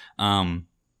one.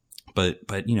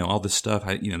 But you know, all this stuff,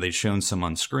 they'd shown some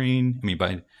on screen. I mean,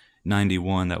 by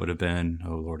 91, that would have been,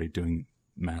 oh lordy, doing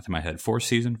math in my head, fourth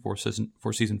season,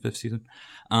 fifth season.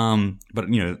 But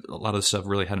you know, a lot of the stuff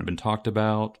really hadn't been talked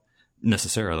about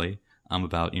necessarily.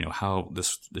 About, you know, how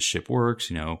the ship works,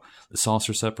 you know, the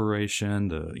saucer separation,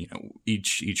 you know,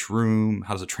 each room,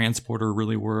 how does a transporter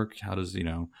really work? How does, you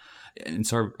know, and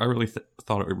so I really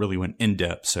thought it really went in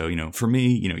depth. So, you know, for me,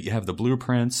 you know, you have the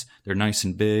blueprints, they're nice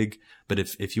and big, but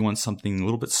if you want something a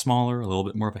little bit smaller, a little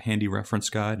bit more of a handy reference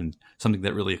guide, and something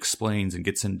that really explains and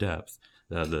gets in depth,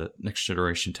 the Next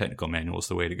Generation Technical Manual is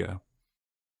the way to go.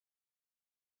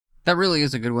 That really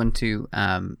is a good one too.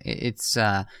 It's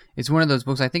one of those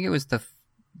books. I think it was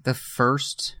the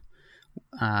first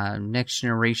Next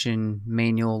Generation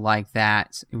manual like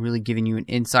that, really giving you an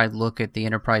inside look at the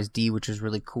Enterprise D, which was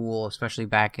really cool, especially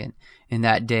back in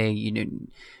that day. You know,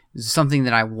 something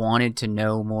that I wanted to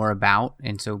know more about,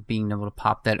 and so being able to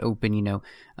pop that open, you know,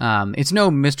 it's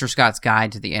no Mr. Scott's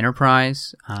Guide to the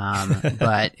Enterprise,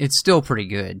 but it's still pretty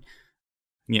good.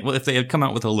 Yeah, well, if they had come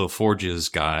out with a LaForge's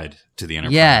guide to the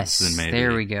Enterprise, yes, then maybe.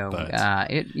 There we go.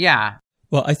 But... yeah.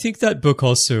 Well, I think that book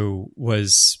also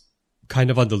was kind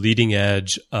of on the leading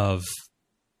edge of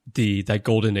that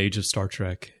golden age of Star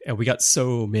Trek, and we got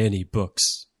so many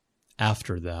books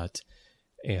after that,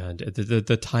 and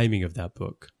the timing of that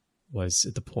book was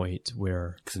at the point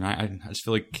where... Because I just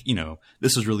feel like, you know,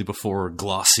 this was really before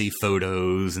glossy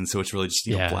photos, and so it's really just,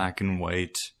 you know, black and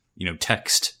white, you know,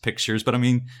 text pictures. But I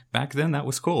mean, back then that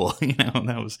was cool. You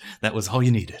know, that was all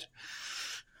you needed.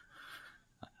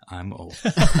 I'm old.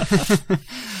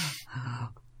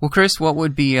 Well, Chris, what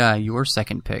would be your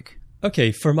second pick?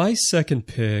 Okay, for my second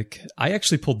pick, I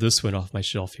actually pulled this one off my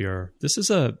shelf here.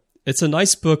 It's a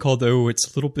nice book, although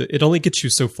it's a little bit, it only gets you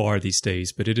so far these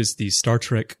days, but it is the Star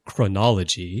Trek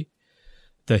Chronology,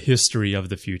 The History of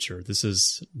the Future. This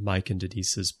is Mike and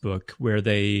Denise's book, where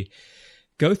they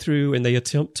go through and they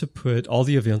attempt to put all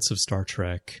the events of Star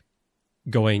Trek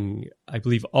going, I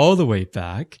believe, all the way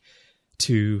back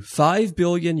to 5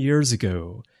 billion years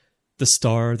ago. The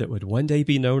star that would one day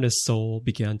be known as Sol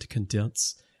began to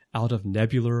condense out of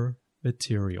nebular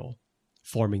material,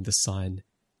 forming the sun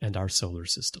and our solar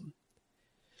system.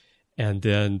 And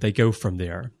then they go from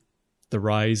there. The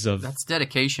rise of... That's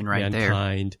dedication right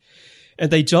mankind. And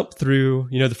they jump through,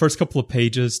 you know, the first couple of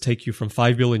pages take you from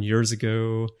 5 billion years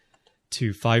ago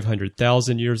to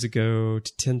 500,000 years ago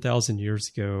to 10,000 years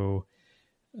ago.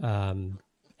 And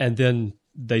then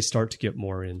they start to get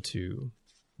more into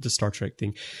the Star Trek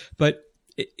thing. But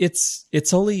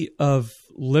it's only of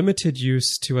limited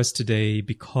use to us today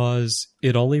because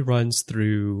it only runs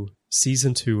through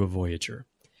season 2 of Voyager.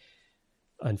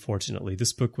 Unfortunately,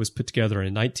 this book was put together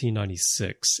in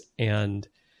 1996, and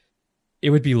it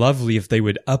would be lovely if they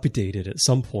would update it at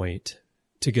some point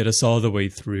to get us all the way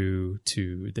through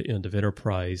to the end of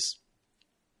Enterprise.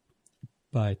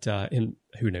 But and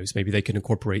who knows, maybe they can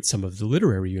incorporate some of the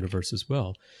literary universe as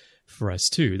well for us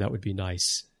too. That would be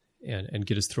nice, and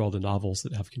get us through all the novels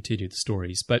that have continued the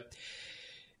stories. But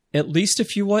at least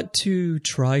if you want to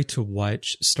try to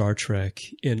watch Star Trek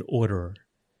in order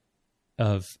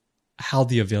of how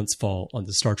the events fall on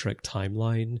the Star Trek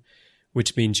timeline,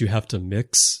 which means you have to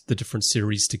mix the different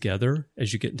series together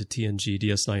as you get into TNG,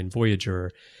 DS9, and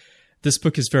Voyager, this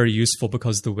book is very useful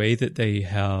because the way that they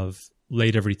have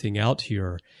laid everything out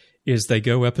here is they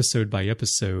go episode by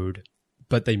episode,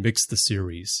 but they mix the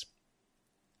series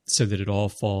so that it all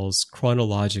falls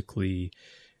chronologically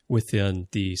within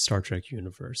the Star Trek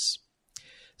universe.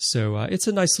 So it's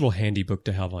a nice little handy book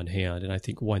to have on hand, and I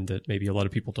think one that maybe a lot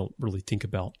of people don't really think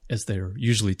about as they're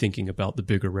usually thinking about the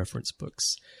bigger reference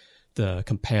books, the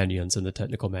companions and the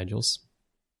technical manuals.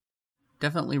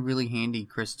 definitely really handy,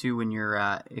 Chris, too, when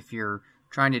you're if you're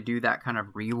trying to do that kind of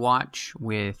rewatch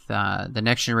with the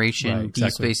Next Generation, Right, exactly.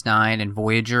 Deep Space Nine, and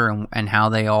Voyager, and how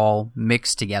they all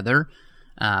mix together.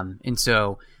 And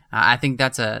so I think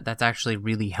that's actually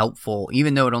really helpful.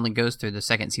 Even though it only goes through the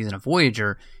second season of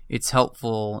Voyager, it's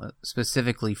helpful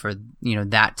specifically for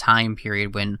that time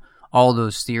period when all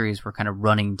those theories were kind of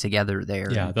running together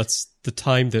there. Yeah, that's the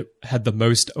time that had the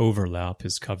most overlap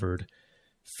is covered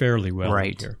fairly well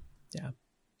Right. here. Yeah.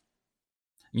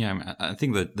 Yeah, I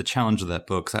think that the challenge of that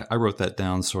book, 'cause I wrote that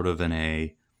down sort of in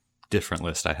a different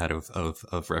list I had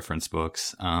of reference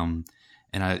books.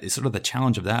 It's sort of the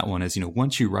challenge of that one is,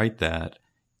 once you write that,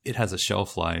 it has a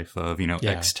shelf life of,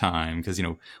 X time. Because,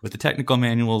 with the technical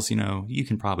manuals, you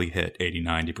can probably hit 80,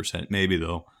 90%. Maybe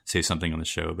they'll say something on the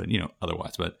show, but,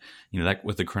 otherwise. But, that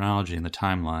with the chronology and the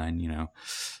timeline,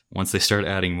 once they start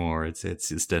adding more, it's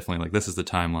definitely like this is the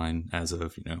timeline as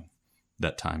of,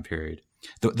 that time period.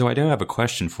 Though I do have a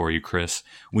question for you, Chris.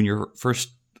 When you're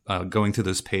first going through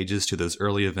those pages to those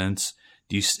early events,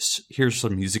 do you hear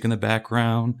some music in the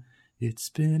background?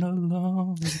 It's been a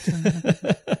long time.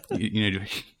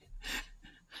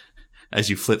 As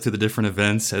you flip through the different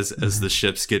events, as the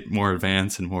ships get more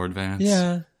advanced and more advanced.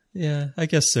 Yeah, I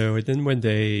guess so. And then when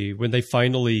they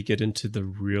finally get into the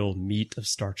real meat of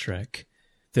Star Trek,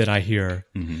 then I hear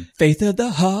 "Faith of the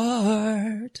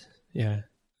Heart." Yeah.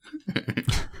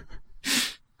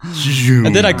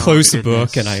 And then I close the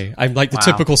book, and I'm like the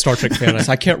typical Star Trek fan.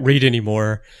 I can't read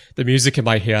anymore. The music in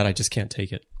my head, I just can't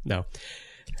take it. No.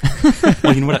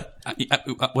 Well,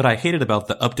 what I hated about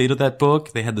the update of that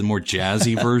book, they had the more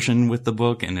jazzy version with the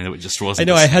book, and it just wasn't.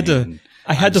 I know. the I had same. to.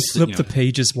 I had to flip the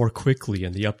pages more quickly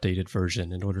in the updated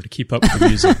version in order to keep up with the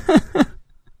music.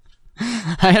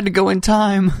 I had to go in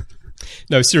time.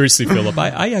 No, seriously, Philip.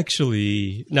 I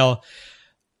actually now.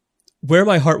 Where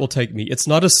My Heart Will Take Me, it's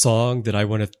not a song that I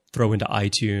want to throw into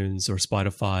iTunes or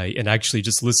Spotify and actually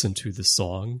just listen to the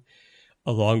song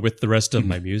along with the rest of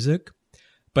my music.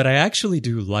 But I actually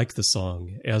do like the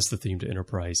song as the theme to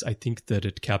Enterprise. I think that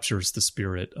it captures the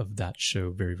spirit of that show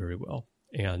very, very well.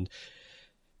 And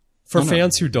for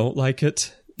fans who don't like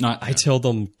it, I tell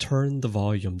them turn the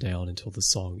volume down until the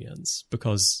song ends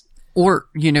because... Or,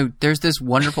 there's this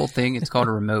wonderful thing. It's called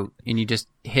a remote, and you just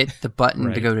hit the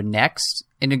button to go to next,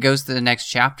 and it goes to the next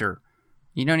chapter.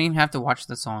 You don't even have to watch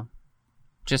the song.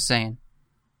 Just saying.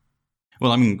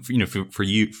 Well, I mean, for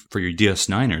your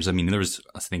DS9ers, I mean, there was,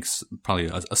 I think, probably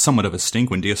a somewhat of a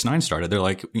stink when DS9 started. They're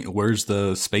like, where's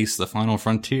the space, the final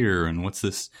frontier, and what's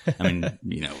this? I mean,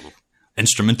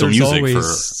 instrumental There's music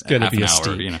always for gonna half be an a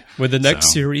hour. stink. When the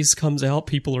next series comes out,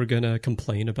 people are going to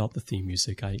complain about the theme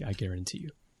music. I guarantee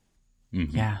you.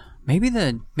 Mm-hmm. Yeah, maybe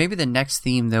the next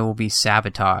theme though will be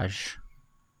 "Sabotage"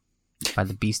 by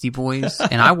the Beastie Boys,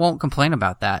 and I won't complain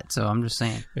about that. So I'm just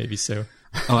saying, maybe so.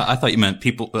 Oh, I thought you meant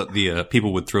people.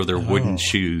 People would throw their wooden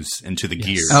shoes into the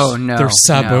gears. Oh no, they're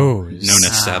sabots, known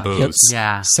as sabots. Yep.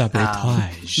 Yeah,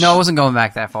 Sabotage. No, I wasn't going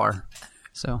back that far.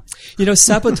 So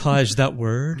sabotage. That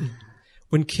word.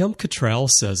 When Kim Cattrall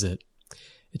says it,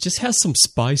 it just has some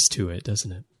spice to it,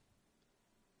 doesn't it?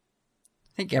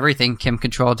 I think everything Kim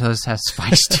Cattrall does has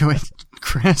spice to it,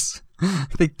 Chris. I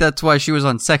think that's why she was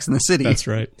on Sex and the City. That's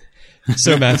right.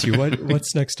 So, Matthew,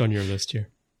 what's next on your list here?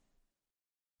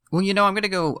 Well, I'm going to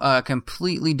go a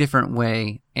completely different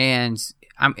way, and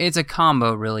it's a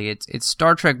combo, really. It's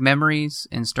Star Trek Memories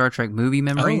and Star Trek Movie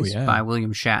Memories by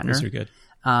William Shatner. Those are good.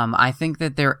 I think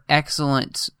that they're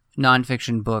excellent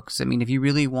nonfiction books. I mean, if you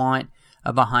really want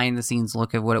a behind-the-scenes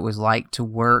look at what it was like to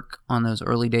work on those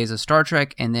early days of Star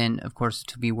Trek, and then, of course,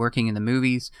 to be working in the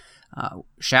movies,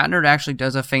 Shatner actually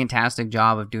does a fantastic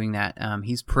job of doing that.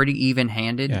 He's pretty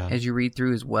even-handed as you read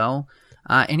through as well.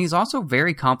 And he's also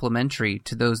very complimentary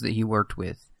to those that he worked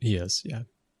with. He is, yeah.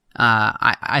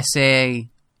 I say,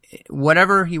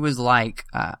 whatever he was like,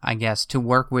 I guess, to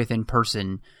work with in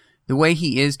person, the way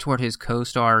he is toward his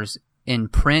co-stars in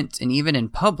print and even in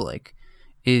public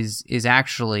is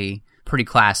actually pretty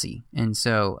classy. And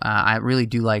so I really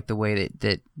do like the way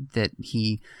that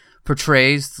he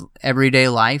portrays everyday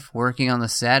life working on the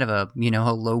set of a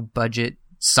low-budget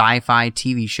sci-fi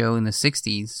TV show in the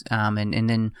 60s, and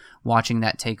then watching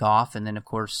that take off, and then, of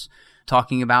course,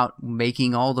 talking about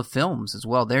making all the films as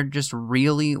well. They're just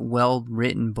really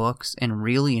well-written books and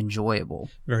really enjoyable.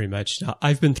 Very much. Now,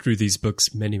 I've been through these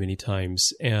books many, many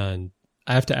times, and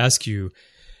I have to ask you,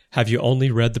 have you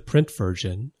only read the print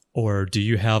version, or do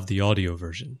you have the audio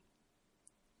version?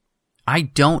 I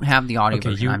don't have the audio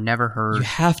version. I've never heard. You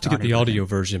have to get the audio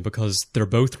version because they're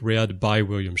both read by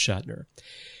William Shatner.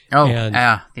 Oh, and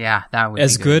yeah, that would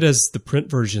as be good as the print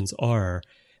versions are,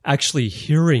 actually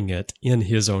hearing it in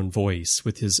his own voice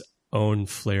with his own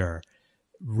flair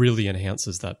really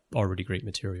enhances that already great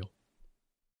material.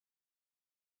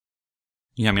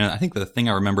 Yeah, I mean, I think the thing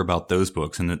I remember about those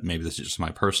books, and that maybe this is just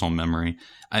my personal memory,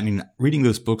 I mean, reading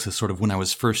those books is sort of when I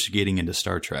was first getting into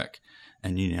Star Trek.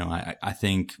 And, I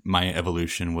think my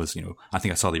evolution was, I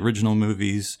think I saw the original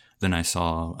movies, then I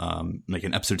saw like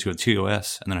an episode 2 of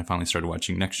TOS, and then I finally started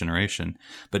watching Next Generation.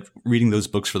 But reading those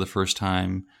books for the first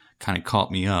time kind of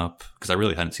caught me up, because I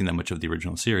really hadn't seen that much of the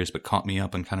original series, but caught me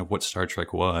up on kind of what Star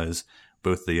Trek was,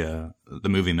 both the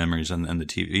movie memories and the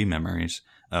TV memories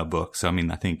book. So, I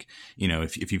mean, I think,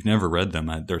 if you've never read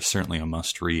them, they're certainly a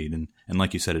must read. And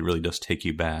like you said, it really does take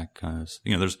you back.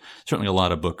 There's certainly a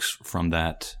lot of books from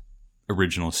that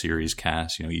original series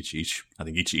cast. I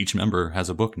think each member has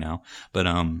a book now, but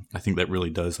I think that really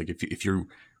does, like, if you're,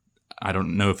 I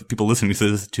don't know if people listening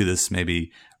to this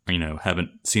maybe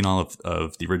haven't seen all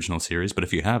of the original series, but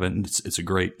if you haven't, it's a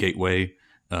great gateway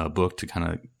book to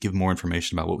kind of give more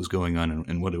information about what was going on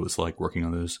and what it was like working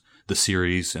on the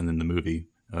series and then the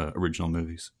original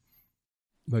movies.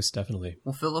 Most definitely.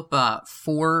 Well, Philip,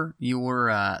 for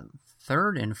your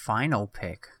third and final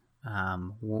pick,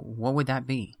 what would that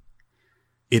be?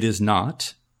 It is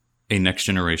not a Next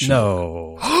Generation.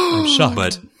 No, I'm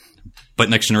shocked. But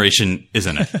Next Generation is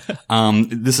in it.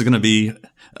 This is going to be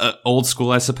old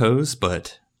school, I suppose,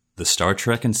 but the Star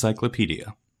Trek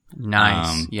Encyclopedia.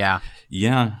 Nice. Yeah.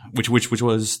 Which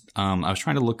was I was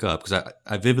trying to look up, because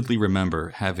I vividly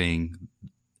remember having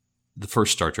the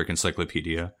first Star Trek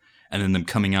Encyclopedia, and then them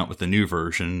coming out with the new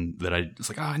version that I was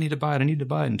like, I need to buy it, and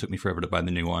it took me forever to buy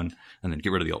the new one and then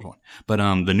get rid of the old one. But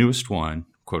the newest one,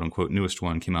 quote unquote newest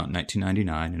one, came out in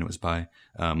 1999, and it was by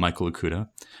Michael Okuda.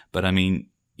 But I mean,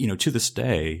 to this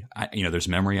day, there's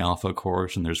Memory Alpha, of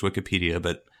course, and there's Wikipedia,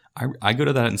 but I go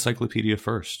to that encyclopedia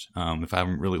first. If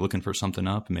I'm really looking for something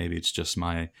up, maybe it's just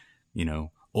my,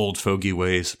 old fogey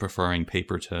ways of preferring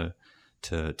paper to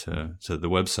the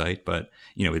website. But,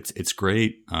 it's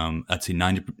great. I'd say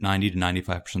 90 to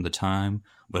 95% of the time,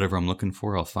 whatever I'm looking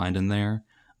for, I'll find in there.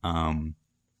 And,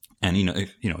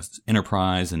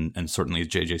 Enterprise and certainly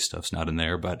JJ stuff's not in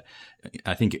there, but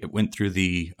I think it went through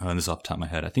this is off the top of my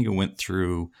head. I think it went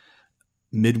through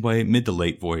mid to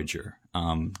late Voyager.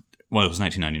 Well, it was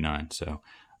 1999. So,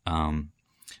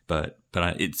 but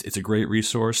it's a great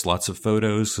resource. Lots of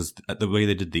photos, because the way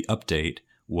they did the update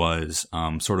was,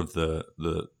 sort of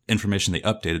the information they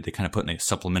updated, they kind of put in a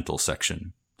supplemental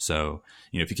section. So,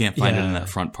 if you can't find it in that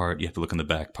front part, you have to look in the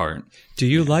back part. Do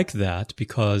you like that?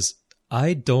 Because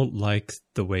I don't like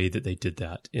the way that they did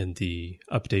that in the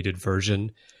updated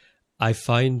version. I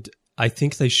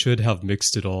think they should have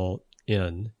mixed it all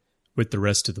in with the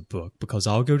rest of the book, because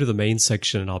I'll go to the main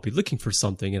section and I'll be looking for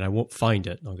something and I won't find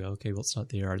it. And I'll go, okay, well, it's not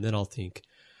there. And then I'll think,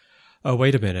 oh,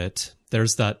 wait a minute,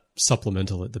 there's that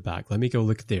supplemental at the back. Let me go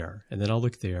look there. And then I'll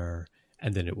look there,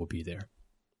 and then it will be there.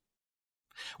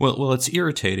 Well, it's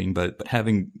irritating, but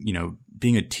having,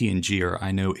 being a TNGer,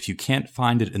 I know if you can't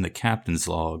find it in the captain's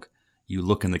log, you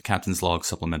look in the captain's log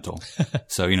supplemental.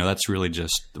 So, that's really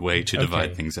just the way to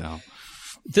divide things out.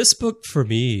 This book, for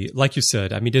me, like you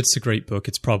said, I mean, it's a great book.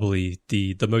 It's probably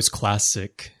the most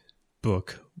classic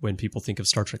book when people think of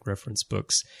Star Trek reference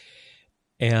books.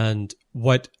 And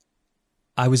what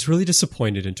I was really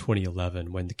disappointed in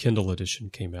 2011 when the Kindle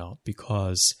edition came out,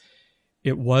 because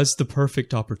it was the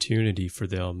perfect opportunity for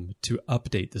them to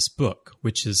update this book,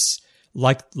 which is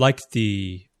like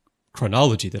the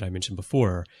chronology that I mentioned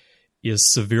before,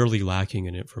 is severely lacking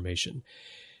in information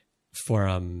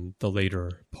from the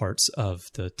later parts of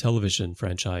the television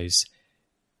franchise.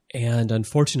 And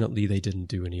unfortunately, they didn't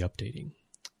do any updating.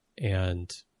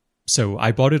 And so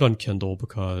I bought it on Kindle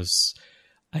because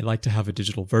I like to have a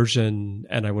digital version,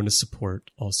 and I want to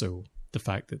support also the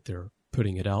fact that they're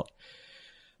putting it out.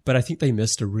 But I think they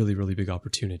missed a really, really big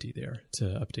opportunity there to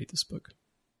update this book.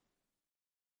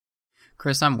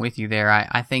 Chris, I'm with you there.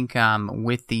 I think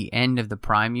with the end of the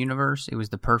Prime universe, it was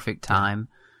the perfect time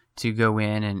to go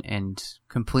in and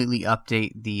completely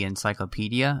update the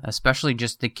encyclopedia, especially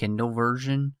just the Kindle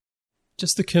version.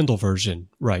 Just the Kindle version,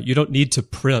 right. You don't need to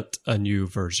print a new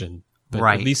version, but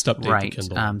at least update the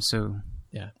Kindle.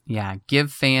 Yeah,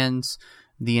 give fans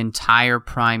the entire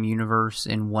Prime universe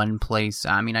in one place.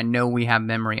 I mean, I know we have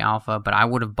Memory Alpha, but I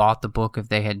would have bought the book if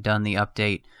they had done the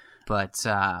update. But,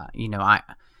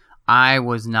 I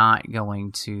was not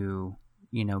going to,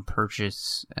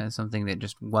 purchase something that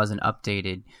just wasn't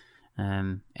updated.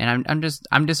 And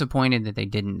I'm disappointed that they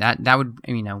didn't. That would,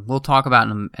 we'll talk about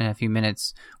in a few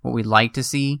minutes what we'd like to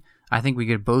see. I think we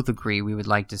could both agree we would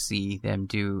like to see them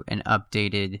do an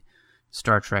updated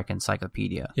Star Trek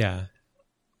encyclopedia. Yeah.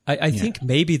 I think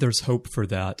maybe there's hope for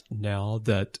that now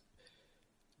that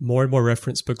more and more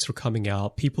reference books are coming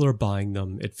out. People are buying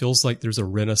them. It feels like there's a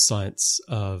renaissance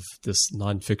of this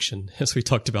nonfiction, as we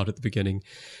talked about at the beginning,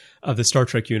 of the Star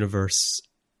Trek universe.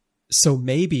 So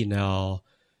maybe now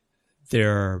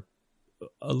they're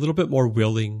a little bit more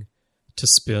willing to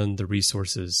spend the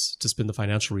resources, to spend the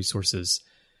financial resources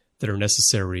that are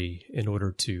necessary in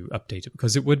order to update it,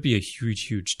 because it would be a huge,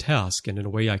 huge task. And in a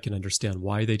way, I can understand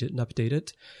why they didn't update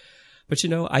it. But,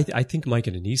 I think Mike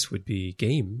and Denise would be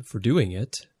game for doing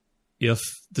it if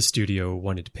the studio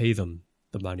wanted to pay them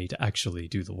the money to actually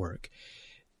do the work.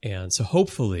 And so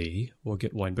hopefully we'll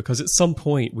get one, because at some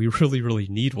point we really, really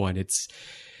need one. It's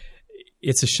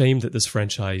a shame that this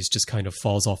franchise just kind of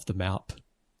falls off the map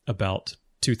about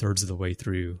 2/3 of the way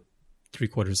through,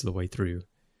 3/4 of the way through,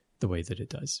 the way that it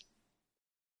does.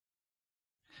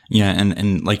 Yeah,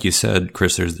 and like you said,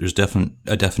 Chris, there's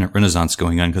a definite renaissance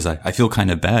going on, because I feel kind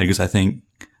of bad, because I think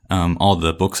all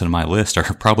the books on my list are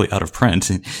probably out of print.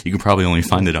 You can probably only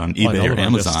find it on eBay or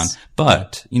Amazon.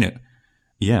 But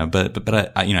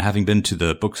but I having been to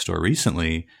the bookstore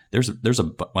recently, there's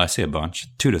I say a bunch,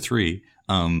 2 to 3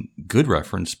 good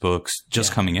reference books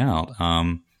just coming out.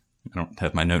 I don't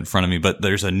have my note in front of me, but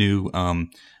there's a new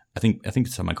I think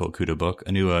it's a Michael Okuda book,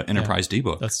 a new Enterprise D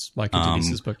book. That's Michael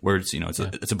Denise's book, where it's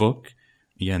it's a book,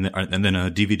 and then a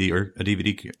DVD or a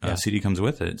DVD CD comes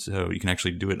with it, so you can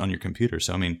actually do it on your computer.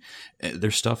 So I mean,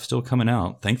 there's stuff still coming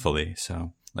out, thankfully.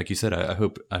 So like you said, I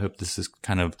hope this is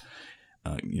kind of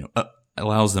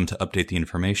allows them to update the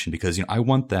information, because I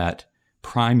want that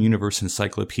Prime Universe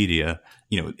Encyclopedia,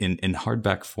 in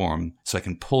hardback form, so I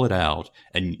can pull it out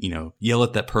and, yell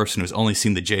at that person who's only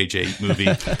seen the JJ movie.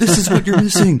 This is what you're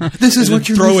missing. This is what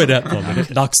you're throw missing. It at them and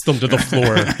it knocks them to the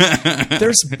floor.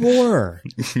 There's more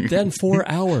than 4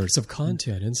 hours of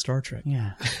content in Star Trek.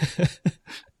 Yeah.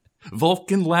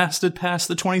 Vulcan lasted past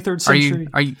the 23rd century.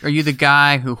 Are you the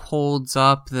guy who holds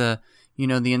up the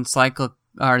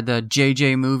the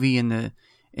JJ movie in the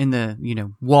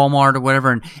Walmart or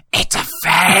whatever, and it's a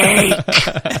fake?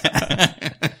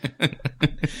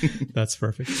 That's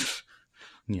perfect.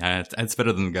 Yeah, it's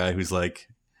better than the guy who's like,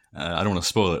 I don't want to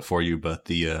spoil it for you, but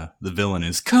the villain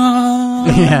is Khan.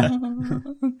 Yeah.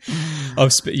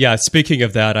 Speaking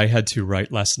of that, I had to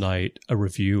write last night a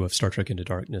review of Star Trek Into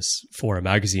Darkness for a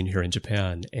magazine here in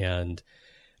Japan, and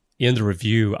in the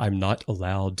review, I'm not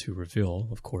allowed to reveal,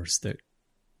 of course, that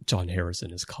John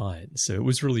Harrison is Khan. So it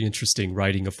was really interesting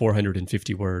writing a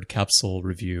 450-word capsule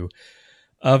review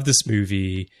of this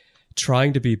movie,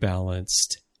 trying to be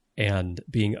balanced and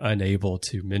being unable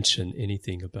to mention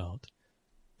anything about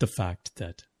the fact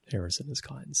that Harrison is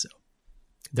Khan. So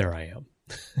there I am.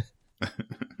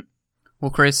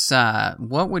 Well, Chris,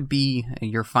 what would be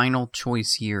your final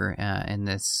choice here in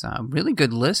this really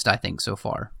good list, I think, so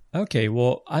far? Okay,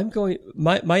 well, I'm going.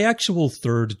 My actual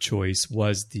third choice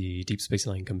was the Deep Space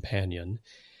Nine Companion.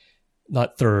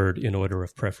 Not third in order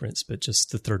of preference, but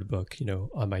just the third book,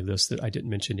 on my list that I didn't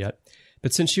mention yet.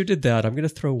 But since you did that, I'm going to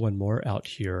throw one more out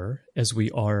here. As we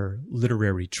are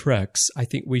literary treks, I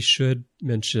think we should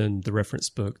mention the reference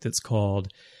book that's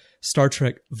called Star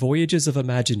Trek Voyages of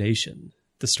Imagination,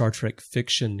 the Star Trek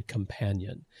Fiction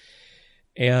Companion.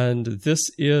 And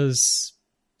this is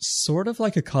sort of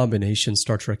like a combination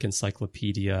Star Trek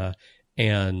encyclopedia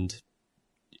and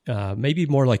maybe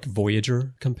more like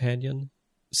Voyager Companion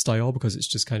style, because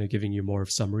it's just kind of giving you more of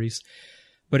summaries.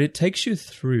 But it takes you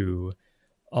through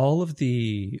all of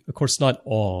the, of course, not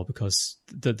all, because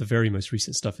the very most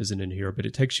recent stuff isn't in here, but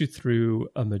it takes you through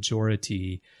a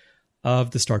majority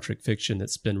of the Star Trek fiction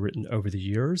that's been written over the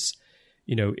years.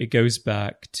 It goes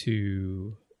back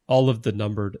to all of the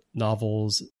numbered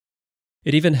novels.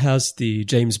 It even has the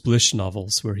James Blish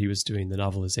novels where he was doing the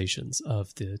novelizations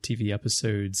of the TV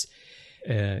episodes.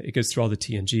 It goes through all the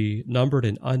TNG, numbered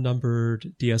and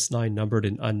unnumbered, DS9 numbered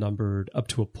and unnumbered, up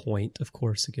to a point, of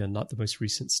course, again, not the most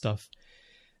recent stuff.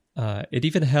 It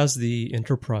even has the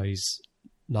Enterprise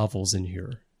novels in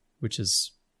here, which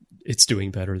is, it's doing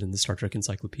better than the Star Trek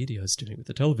Encyclopedia is doing with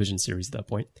the television series at that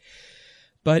point.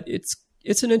 But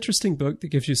it's an interesting book that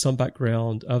gives you some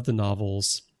background of the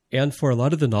novels. And for a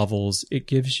lot of the novels, it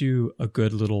gives you a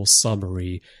good little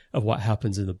summary of what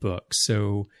happens in the book.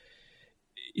 So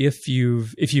if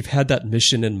you've had that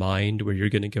mission in mind where you're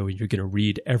going to go and you're going to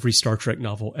read every Star Trek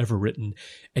novel ever written,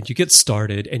 and you get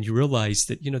started and you realize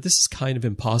that, this is kind of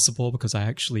impossible because I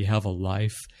actually have a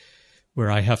life where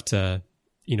I have to,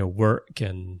 work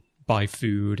and buy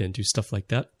food and do stuff like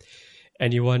that.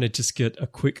 And you want to just get a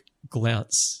quick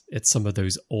glance at some of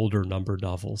those older numbered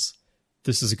novels.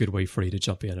 This is a good way for you to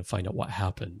jump in and find out what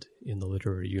happened in the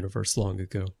literary universe long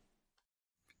ago.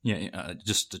 Yeah,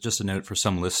 just a note for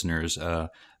some listeners.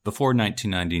 Before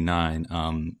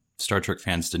 1999, Star Trek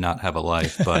fans did not have a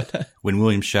life, but when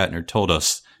William Shatner told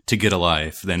us to get a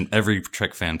life, then every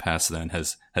Trek fan past then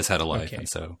has had a life, Okay. and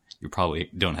so you probably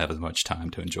don't have as much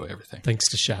time to enjoy everything. Thanks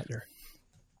to Shatner.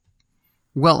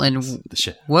 Well, and The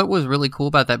shit. what was really cool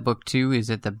about that book too is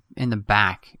that in the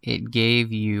back it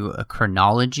gave you a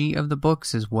chronology of the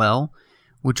books as well,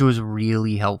 which was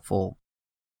really helpful.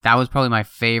 That was probably my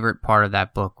favorite part of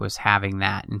that book, was having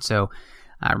that. And so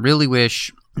I really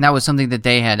wish that was something that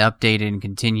they had updated and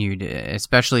continued,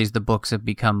 especially as the books have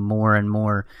become more and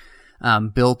more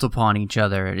built upon each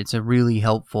other. It's a really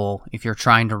helpful if you're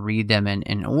trying to read them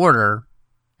in order,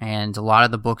 and a lot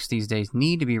of the books these days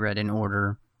need to be read in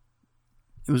order.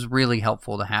 It was really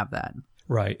helpful to have that.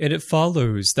 Right. And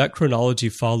that chronology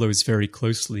follows very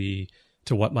closely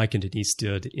to what Mike and Denise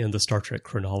did in the Star Trek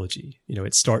chronology.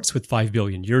 It starts with 5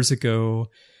 billion years ago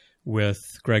with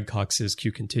Greg Cox's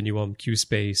Q Continuum, Q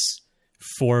Space,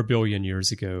 4 billion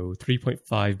years ago,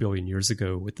 3.5 billion years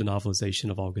ago with the novelization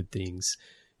of All Good Things.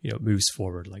 It moves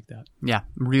forward like that. Yeah,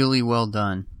 really well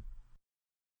done.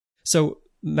 So,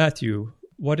 Matthew,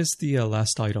 what is the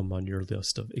last item on your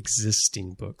list of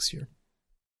existing books here?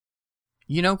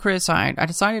 Chris, I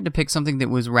decided to pick something that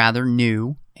was rather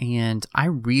new, and I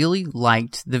really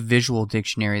liked the visual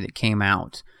dictionary that came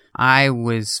out. I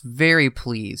was very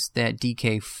pleased that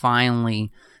DK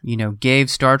finally, gave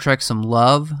Star Trek some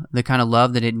love, the kind of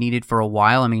love that it needed for a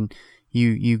while. I mean,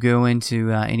 you go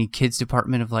into any kids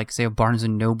department of, like, say, a Barnes &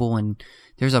 Noble, and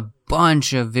there's a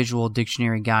bunch of visual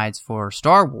dictionary guides for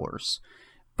Star Wars.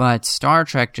 But Star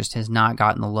Trek just has not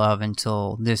gotten the love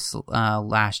until this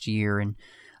last year, and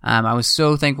I was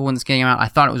so thankful when this came out. I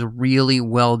thought it was really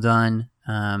well done.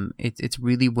 It's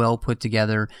really well put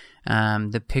together.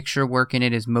 The picture work in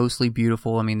it is mostly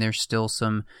beautiful. I mean, there's still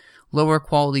some lower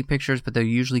quality pictures, but they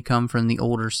usually come from the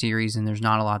older series, and there's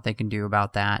not a lot they can do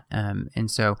about that.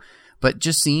 But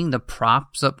just seeing the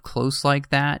props up close like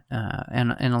that,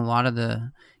 and a lot of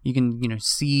you can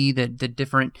see the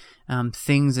different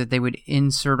things that they would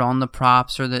insert on the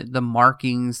props, or the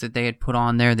markings that they had put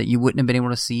on there that you wouldn't have been able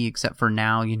to see except for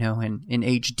now, in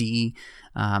HD.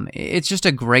 It's just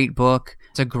a great book.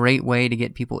 It's a great way to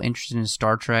get people interested in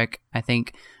Star Trek. I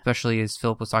think, especially as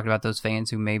Philip was talking about, those fans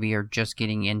who maybe are just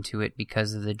getting into it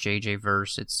because of the JJ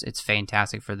verse. It's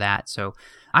fantastic for that. So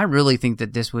I really think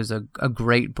that this was a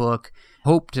great book.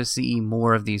 Hope to see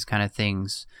more of these kind of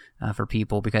things for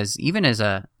people, because even as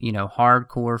a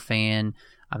hardcore fan,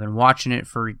 I've been watching it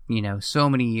for so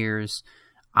many years.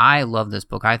 I love this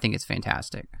book. I think it's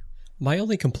fantastic. My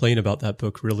only complaint about that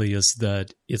book really is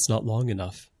that it's not long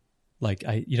enough. Like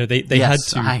they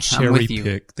Yes, had to cherry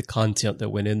pick the content that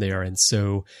went in there, and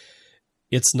so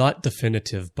it's not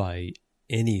definitive by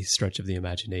any stretch of the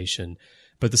imagination.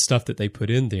 But the stuff that they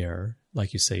put in there,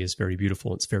 like you say, is very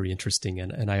beautiful. It's very interesting,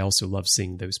 and I also love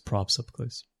seeing those props up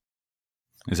close.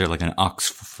 Is there like an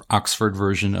Oxford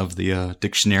version of the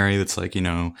dictionary that's like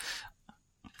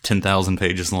 10,000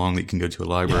 pages long that you can go to a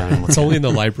library and look It's at? only in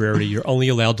the library. You're only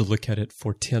allowed to look at it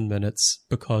for 10 minutes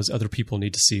because other people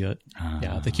need to see it.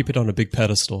 Yeah, they keep it on a big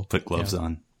pedestal. Put gloves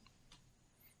on.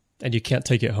 And you can't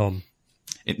take it home.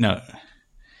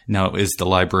 No, is the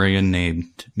librarian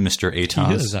named Mr. Atos?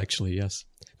 He is, actually, yes.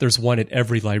 There's one at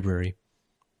every library.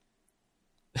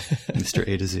 Mr.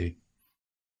 A to Z.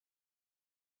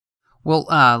 Well,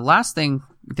 last thing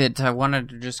that I wanted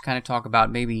to just kind of talk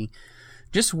about, maybe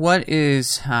just what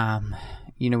is,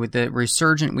 with the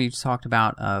resurgent we've talked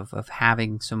about of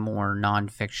having some more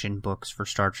nonfiction books for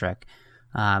Star Trek.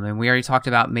 And we already talked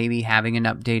about maybe having an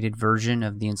updated version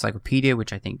of the encyclopedia,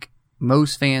 which I think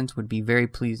most fans would be very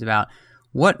pleased about.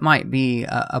 What might be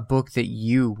a book that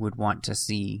you would want to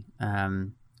see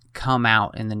come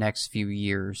out in the next few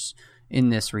years in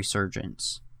this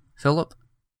resurgence? Philip?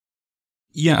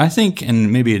 Yeah, I think, and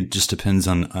maybe it just depends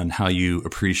on how you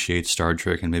appreciate Star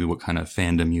Trek and maybe what kind of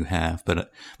fandom you have.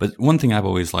 But one thing I've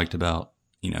always liked about,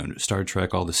 Star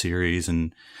Trek, all the series,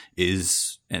 and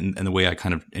the way I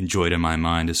kind of enjoyed in my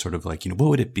mind is sort of like, what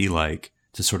would it be like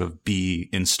to sort of be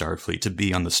in Starfleet, to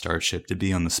be on the starship, to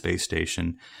be on the space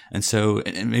station. And so,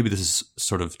 and maybe this is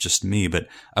sort of just me, but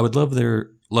I would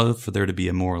love for there to be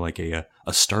a more like a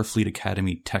Starfleet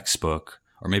Academy textbook,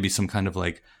 or maybe some kind of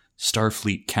like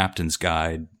Starfleet Captain's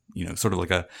Guide, sort of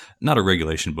like not a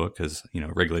regulation book, because,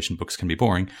 regulation books can be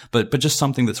boring, but just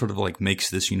something that sort of like makes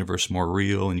this universe more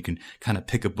real, and you can kind of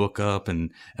pick a book up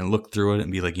and look through it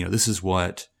and be like, this is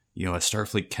what, a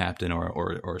Starfleet captain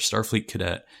or a Starfleet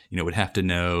cadet, would have to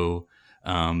know,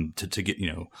 to get,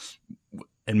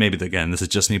 and maybe again, this is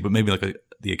just me, but maybe like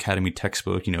the Academy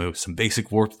textbook, some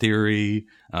basic warp theory,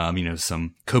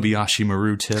 some Kobayashi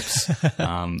Maru tips,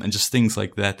 and just things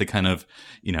like that kind of,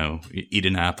 eat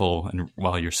an apple and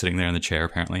while you're sitting there in the chair,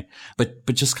 apparently, but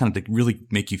just kind of to really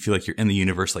make you feel like you're in the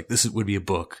universe. Like would be a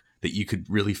book that you could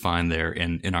really find there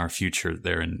in our future,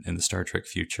 there in the Star Trek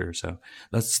future. So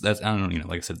that's, I don't know,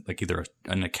 like I said, like either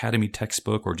an Academy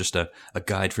textbook or just a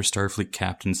guide for Starfleet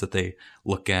captains that they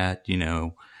look at,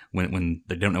 when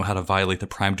they don't know how to violate the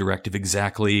Prime Directive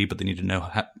exactly, but they need to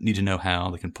know how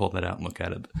they can pull that out and look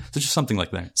at it. So just something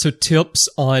like that. So tips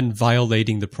on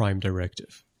violating the Prime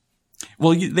Directive.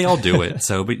 Well, they all do it.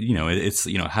 So, but it's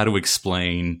how to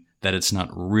explain that it's not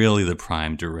really the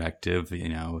Prime Directive.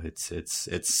 It's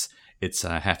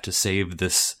have to save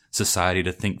this society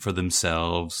to think for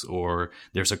themselves, or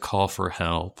there's a call for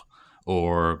help,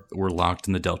 or we're locked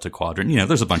in the Delta Quadrant.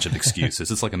 There's a bunch of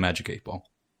excuses. It's like a magic 8-ball.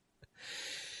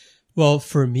 Well,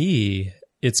 for me,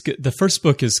 it's good. The first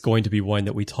book is going to be one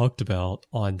that we talked about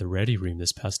on the Ready Room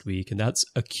this past week, and that's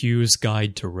A Q's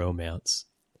Guide to Romance.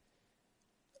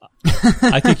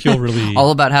 I think you'll really...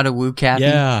 All about how to woo Kathy?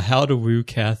 Yeah, how to woo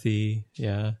Kathy.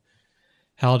 Yeah.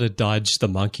 How to dodge the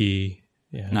monkey.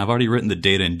 Yeah. Now, I've already written the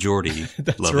Data and Geordi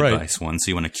love advice one, so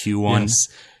you want a Q one? Yes.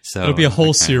 So it'll be a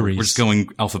whole series. We're just going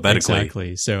alphabetically.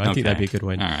 Exactly. So I think that'd be a good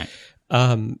one. All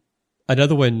right.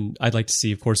 Another one I'd like to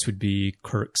see, of course, would be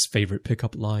Kirk's favorite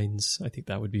pickup lines. I think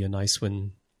that would be a nice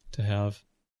one to have.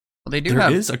 Well, they do there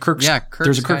have... is a Kirk's... Yeah,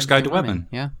 there's a Kirk's Guide to Women.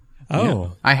 Yeah. Oh. Yeah.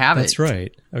 I have That's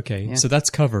right. Okay. Yeah. So that's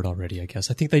covered already, I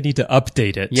guess. I think they need to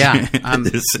update it. Yeah.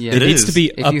 It needs to be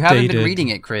updated. If you haven't been reading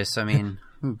it, Chris, I mean...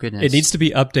 Oh, goodness. It needs to be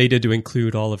updated to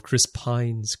include all of Chris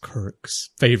Pine's,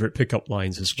 Kirk's favorite pickup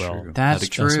lines as well. That's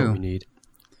true. That's what we need.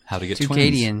 How to get Two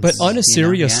twins. Cadians, but on a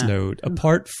serious note,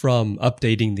 apart from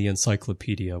updating the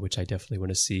encyclopedia, which I definitely want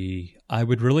to see, I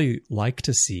would really like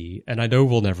to see, and I know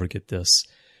we'll never get this,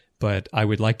 but I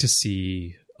would like to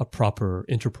see a proper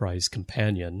Enterprise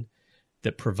companion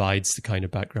that provides the kind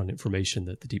of background information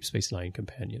that the Deep Space Nine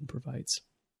companion provides.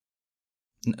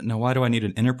 Now, why do I need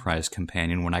an Enterprise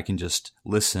companion when I can just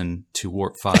listen to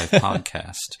Warp 5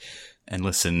 podcast and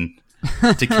listen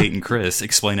to Kate and Chris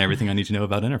explain everything I need to know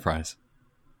about Enterprise?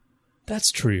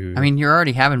 That's true. I mean, you're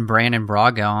already having Brandon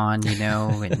Braga on,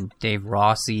 and Dave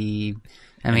Rossi.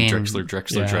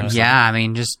 Drexler. Yeah, I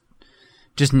mean, just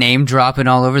name dropping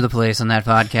all over the place on that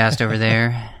podcast over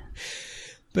there.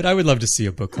 But I would love to see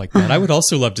a book like that. I would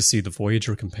also love to see the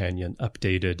Voyager companion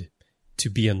updated to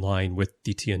be in line with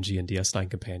the TNG and DS9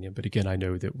 companion. But again, I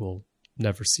know that we'll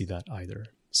never see that either.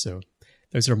 So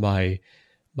those are my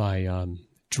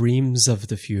dreams of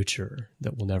the future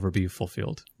that will never be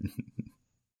fulfilled.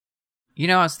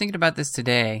 I was thinking about this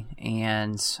today,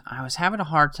 and I was having a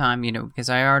hard time, because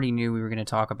I already knew we were going to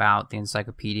talk about the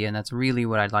encyclopedia, and that's really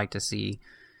what I'd like to see.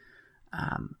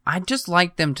 I'd just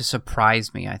like them to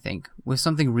surprise me, I think, with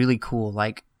something really cool,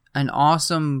 like an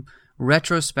awesome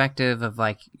retrospective of,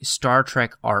 like, Star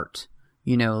Trek art,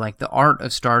 like the art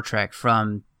of Star Trek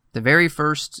from the very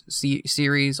first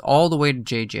series all the way to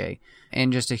JJ,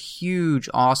 and just a huge,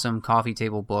 awesome coffee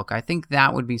table book. I think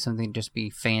that would be something just be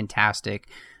fantastic.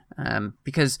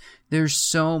 Because there's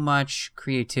so much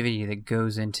creativity that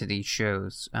goes into these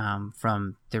shows,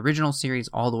 from the original series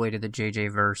all the way to the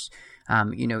JJ verse.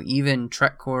 Even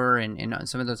TrekCore and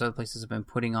some of those other places have been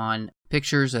putting on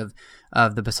pictures of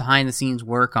the behind the scenes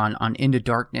work on Into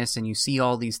Darkness, and you see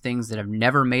all these things that have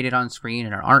never made it on screen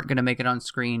and aren't going to make it on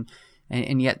screen.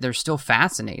 And yet they're still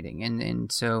fascinating. And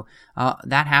so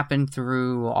that happened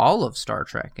through all of Star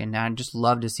Trek. And I'd just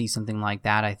love to see something like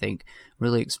that, I think,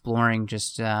 really exploring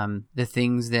just the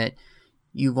things that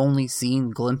you've only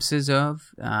seen glimpses of.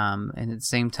 And at the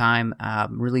same time,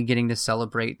 really getting to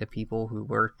celebrate the people who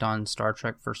worked on Star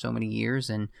Trek for so many years.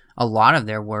 And a lot of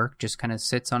their work just kind of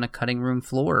sits on a cutting room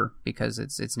floor because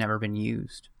it's never been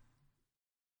used.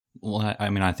 Well, I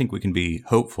mean, I think we can be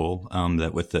hopeful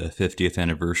that with the 50th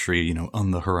anniversary,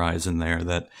 on the horizon there,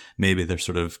 that maybe they're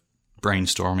sort of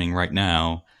brainstorming right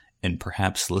now and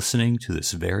perhaps listening to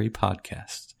this very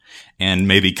podcast and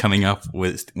maybe coming up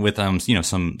with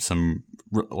some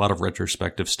a lot of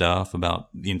retrospective stuff about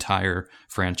the entire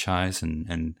franchise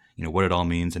and what it all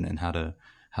means and how to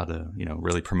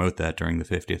really promote that during the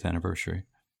 50th anniversary.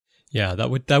 Yeah,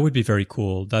 that would be very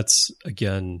cool. That's,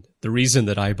 again, the reason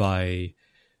that I buy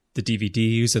the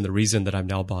DVDs and the reason that I'm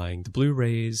now buying the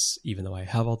Blu-rays, even though I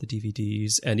have all the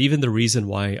DVDs, and even the reason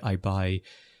why I buy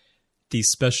these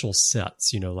special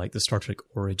sets, like the Star Trek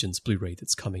Origins Blu-ray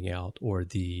that's coming out, or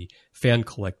the Fan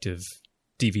Collective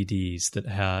DVDs that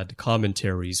had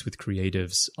commentaries with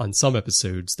creatives on some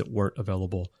episodes that weren't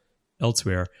available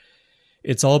elsewhere.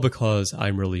 it's all because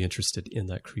I'm really interested in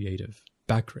that creative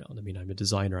background. I mean, I'm a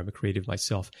designer, I'm a creative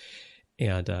myself,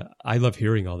 and I love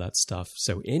hearing all that stuff.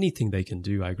 So anything they can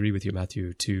do, I agree with you,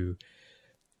 Matthew, to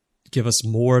give us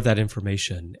more of that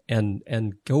information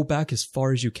and go back as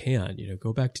far as you can.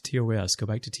 Go back to TOS, go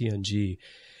back to TNG,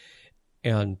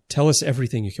 and tell us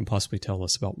everything you can possibly tell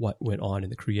us about what went on in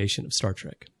the creation of Star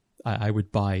Trek. I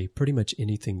would buy pretty much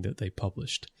anything that they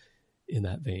published in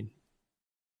that vein.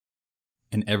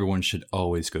 And everyone should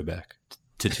always go back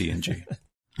to TNG.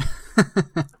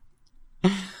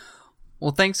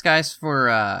 Well, thanks, guys, for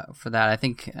that. I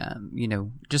think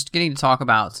just getting to talk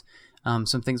about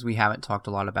some things we haven't talked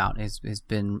a lot about has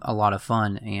been a lot of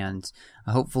fun, and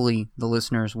hopefully the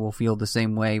listeners will feel the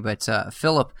same way. But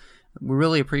Phillip, we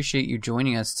really appreciate you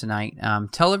joining us tonight.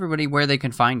 Tell everybody where they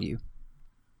can find you.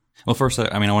 Well, first,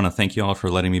 I want to thank you all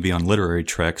for letting me be on Literary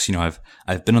Treks.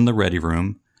 I've been on the Ready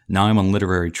Room. Now I'm on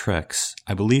Literary Treks.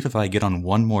 I believe if I get on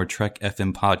one more Trek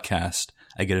FM podcast,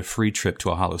 I get a free trip to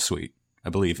a holosuite. I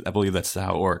believe that's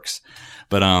how it works.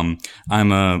 But I'm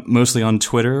mostly on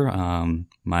Twitter.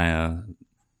 My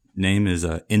name is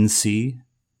NC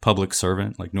Public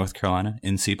Servant, like North Carolina,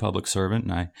 NC Public Servant,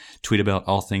 and I tweet about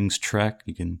all things Trek.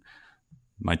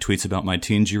 My tweets about my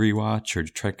TNG rewatch or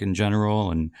Trek in general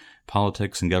and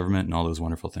politics and government and all those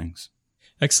wonderful things.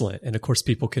 Excellent. And of course,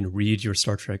 people can read your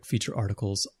Star Trek feature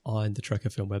articles on the Trek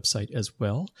FM website as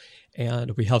well.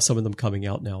 And we have some of them coming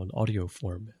out now in audio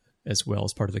form as well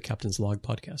as part of the Captain's Log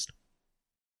podcast.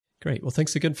 Great. Well,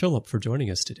 thanks again, Phillip, for joining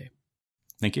us today.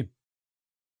 Thank you.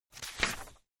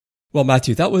 Well,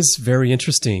 Matthew, that was very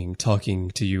interesting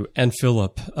talking to you and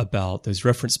Phillip about those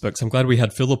reference books. I'm glad we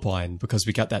had Phillip on because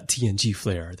we got that TNG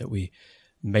flair that we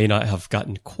may not have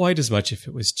gotten quite as much if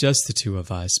it was just the two of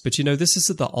us. But this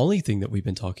isn't the only thing that we've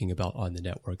been talking about on the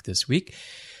network this week.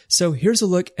 So here's a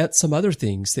look at some other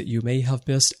things that you may have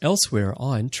missed elsewhere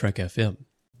on Trek FM.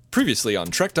 Previously on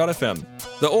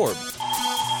Trek.fm, The Orb.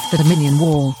 The Dominion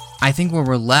Wall. I think where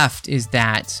we're left is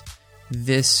that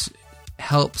this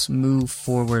helps move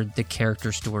forward the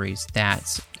character stories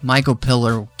that Michael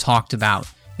Piller talked about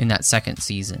in that second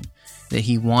season, that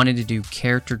he wanted to do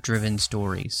character-driven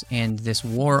stories, and this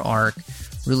war arc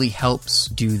really helps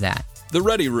do that. The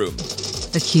Ready Room.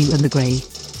 The Hue and the Grey.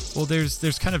 Well,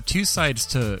 there's kind of two sides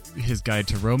to his guide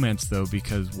to romance, though,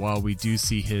 because while we do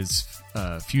see his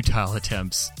futile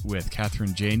attempts with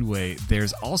Catherine Janeway,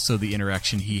 there's also the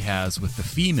interaction he has with the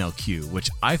female Q, which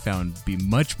I found to be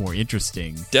much more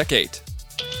interesting. Deck 8.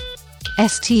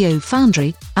 STO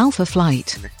Foundry, Alpha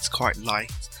Flight. It's quite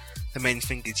light. The main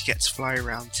thing is you get to fly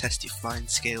around, test your flying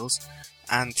skills,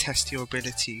 and test your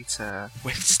ability to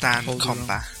withstand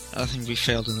combat. I think we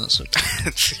failed in that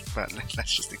subject. But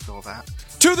let's just ignore that.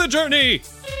 To the journey!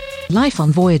 Life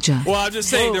on Voyager. Well, I'm just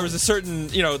saying there was a certain,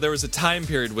 there was a time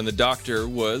period when the Doctor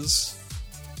was,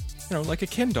 like a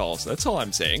Ken doll. So that's all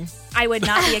I'm saying. I would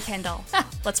not be a Ken doll.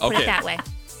 Let's put it that way.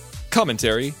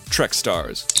 Commentary, Trek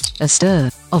Stars. A stir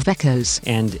of echoes.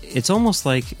 And it's almost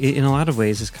like, in a lot of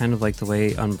ways, it's kind of like the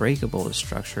way Unbreakable is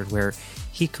structured, where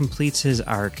he completes his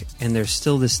arc and there's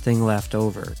still this thing left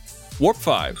over. Warp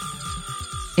 5.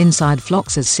 Inside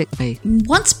Phlox's sickbay.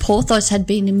 Once Porthos had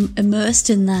been immersed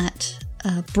in that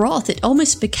broth, it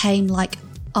almost became like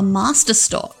a master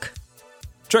stock.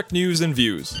 Trek News and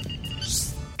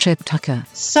Views. Trip Tucker.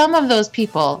 Some of those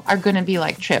people are going to be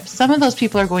like Trip. Some of those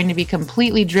people are going to be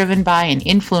completely driven by and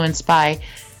influenced by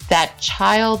that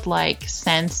childlike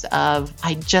sense of,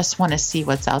 I just want to see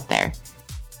what's out there.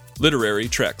 Literary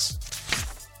Treks.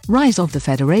 Rise of the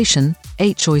Federation,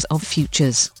 A Choice of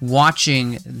Futures.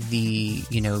 Watching the,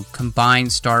 combined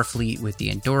Starfleet with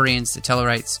the Andorians, the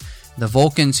Tellarites, the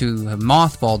Vulcans who have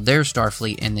mothballed their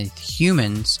Starfleet, and the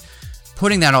humans,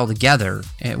 putting that all together,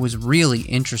 it was really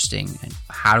interesting. And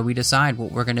how do we decide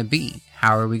what we're going to be?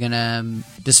 How are we going to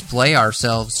display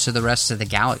ourselves to the rest of the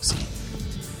galaxy?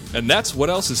 And that's what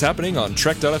else is happening on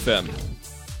Trek.fm.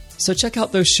 So check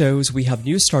out those shows. We have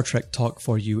new Star Trek talk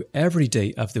for you every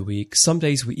day of the week. Some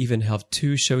days we even have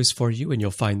 2 shows for you, and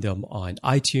you'll find them on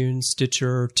iTunes,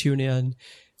 Stitcher, TuneIn,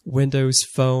 Windows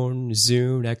Phone,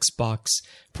 Zune, Xbox,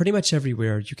 pretty much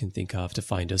everywhere you can think of to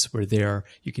find us. We're there.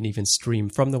 You can even stream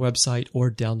from the website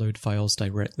or download files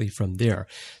directly from there.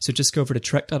 So just go over to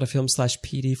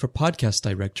trek.fm/PD for podcast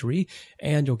directory,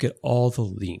 and you'll get all the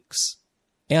links.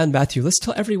 And Matthew, let's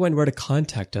tell everyone where to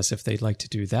contact us if they'd like to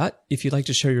do that. If you'd like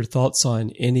to share your thoughts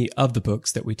on any of the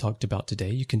books that we talked about today,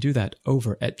 you can do that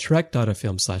over at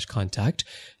trek.fm/contact.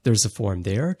 There's a form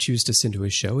there. Choose to send to a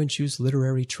show and choose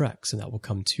Literary Treks, and that will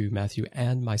come to Matthew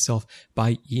and myself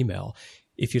by email.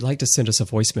 If you'd like to send us a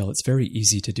voicemail, it's very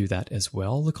easy to do that as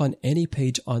well. Look on any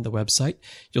page on the website.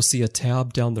 You'll see a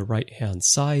tab down the right-hand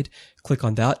side. Click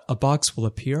on that. A box will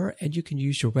appear, and you can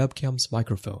use your webcam's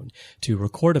microphone to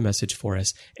record a message for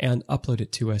us and upload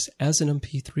it to us as an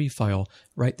MP3 file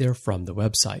right there from the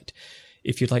website.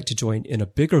 If you'd like to join in a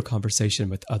bigger conversation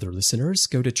with other listeners,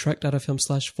 go to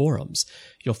trek.fm/forums.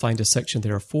 You'll find a section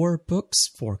there for books,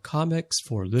 for comics,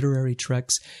 for literary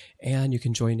treks, and you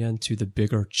can join in to the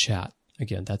bigger chat.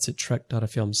 Again, that's at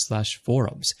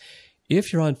trek.fm/forums.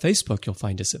 If you're on Facebook, you'll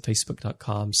find us at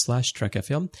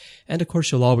facebook.com/trekfm. And of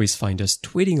course, you'll always find us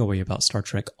tweeting away about Star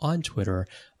Trek on Twitter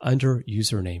under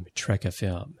username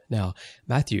TrekFM. Now,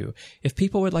 Matthew, if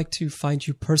people would like to find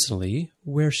you personally,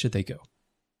 where should they go?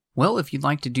 Well, if you'd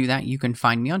like to do that, you can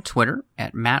find me on Twitter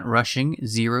at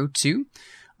MattRushing02.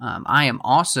 I am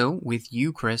also with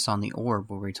you, Chris, on the Orb,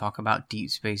 where we talk about Deep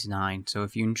Space Nine. So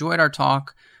if you enjoyed our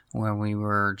talk, where we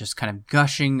were just kind of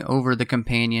gushing over the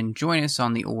companion, join us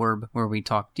on the Orb, where we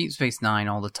talk Deep Space Nine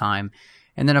all the time.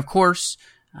 And then, of course,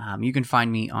 you can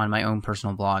find me on my own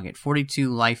personal blog at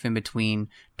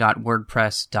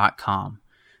 42lifeinbetween.wordpress.com.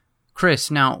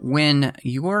 Chris, now, when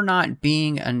you're not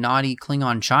being a naughty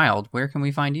Klingon child, where can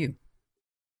we find you?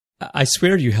 I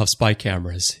swear you have spy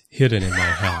cameras hidden in my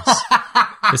house.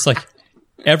 It's like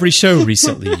every show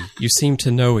recently, you seem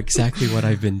to know exactly what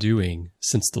I've been doing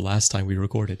since the last time we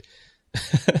recorded.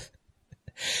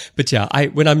 But yeah,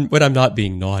 when I'm not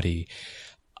being naughty,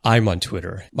 I'm on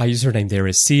Twitter. My username there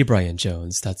is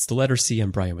CBrianJones. That's the letter C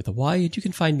and Brian with a Y. And you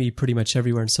can find me pretty much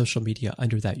everywhere in social media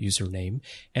under that username.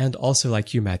 And also,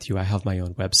 like you, Matthew, I have my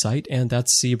own website, and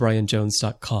that's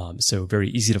cbrianjones.com. So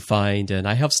very easy to find. And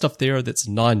I have stuff there that's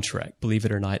non-Trek. Believe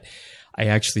it or not, I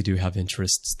actually do have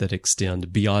interests that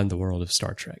extend beyond the world of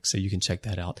Star Trek. So you can check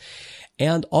that out.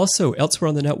 And also, elsewhere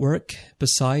on the network,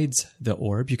 besides the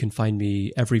Orb, you can find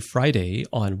me every Friday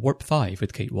on Warp 5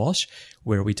 with Kate Walsh,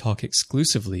 where we talk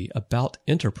exclusively about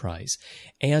Enterprise.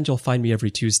 And you'll find me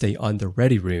every Tuesday on The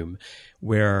Ready Room,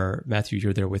 where, Matthew,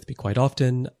 you're there with me quite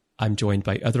often. I'm joined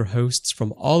by other hosts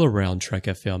from all around Trek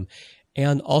FM,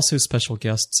 and also special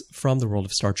guests from the world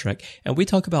of Star Trek. And we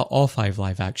talk about all 5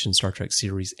 live-action Star Trek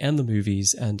series and the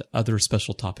movies and other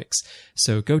special topics.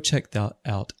 So go check that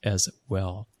out as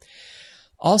well.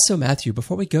 Also, Matthew,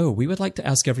 before we go, we would like to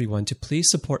ask everyone to please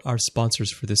support our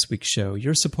sponsors for this week's show.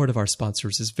 Your support of our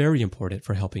sponsors is very important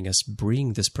for helping us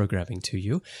bring this programming to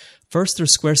you. First,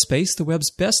 there's Squarespace, the web's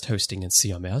best hosting in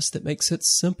CMS that makes it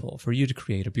simple for you to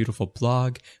create a beautiful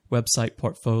blog, website,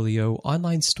 portfolio,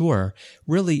 online store,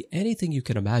 really anything you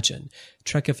can imagine.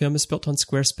 Trek FM is built on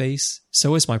Squarespace.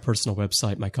 So is my personal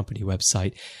website, my company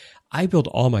website. I build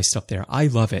all my stuff there. I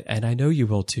love it, and I know you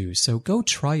will too. So go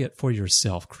try it for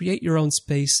yourself. Create your own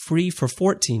space free for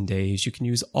 14 days. You can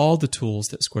use all the tools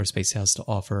that Squarespace has to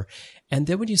offer. And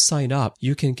then when you sign up,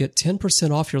 you can get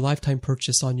 10% off your lifetime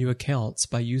purchase on new accounts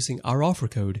by using our offer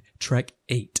code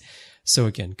TREK8. So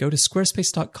again, go to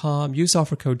squarespace.com, use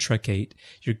offer code TREK8.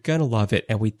 You're going to love it,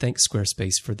 and we thank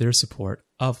Squarespace for their support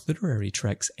of Literary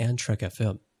Treks and Trek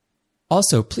FM.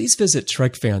 Also, please visit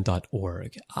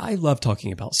trekfan.org. I love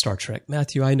talking about Star Trek.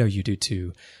 Matthew, I know you do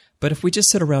too. But if we just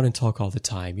sit around and talk all the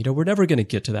time, we're never going to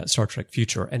get to that Star Trek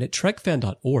future. And at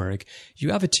trekfan.org,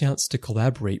 you have a chance to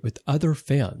collaborate with other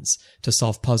fans to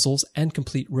solve puzzles and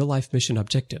complete real-life mission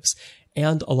objectives.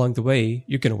 And along the way,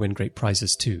 you're going to win great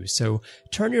prizes too. So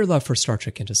turn your love for Star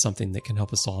Trek into something that can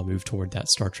help us all move toward that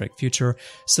Star Trek future.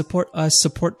 Support us,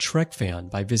 support TrekFan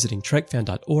by visiting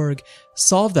trekfan.org,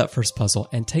 solve that first puzzle,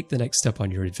 and take the next step on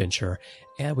your adventure.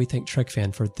 And we thank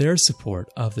TrekFan for their support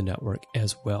of the network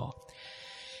as well.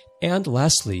 And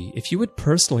lastly, if you would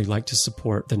personally like to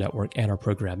support the network and our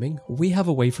programming, we have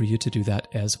a way for you to do that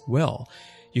as well.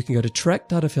 You can go to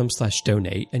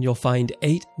trek.fm/donate and you'll find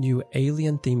 8 new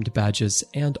alien-themed badges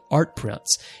and art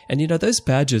prints. And those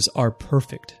badges are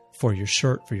perfect for your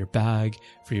shirt, for your bag,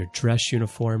 for your dress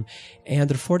uniform, and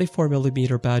they're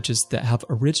 44mm badges that have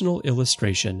original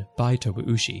illustration by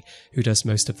Tobuushi, who does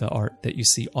most of the art that you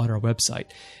see on our website.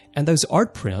 And those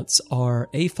art prints are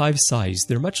A5 size.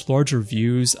 They're much larger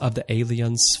views of the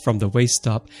aliens from the waist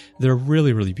up. They're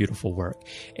really, really beautiful work.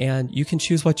 And you can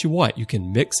choose what you want. You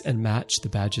can mix and match the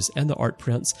badges and the art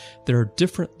prints. There are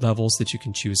different levels that you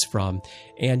can choose from.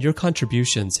 And your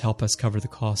contributions help us cover the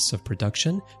costs of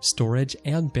production, storage,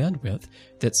 and bandwidth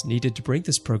that's needed to bring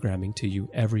this programming to you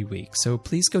every week. So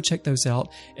please go check those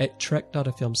out at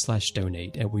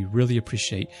trek.fm/donate. And we really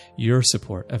appreciate your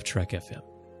support of Trek FM.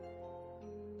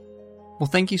 Well,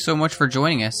 thank you so much for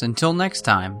joining us. Until next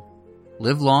time,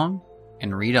 live long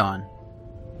and read on.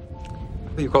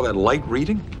 What do you call that, light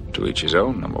reading? To each his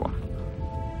own, number 1.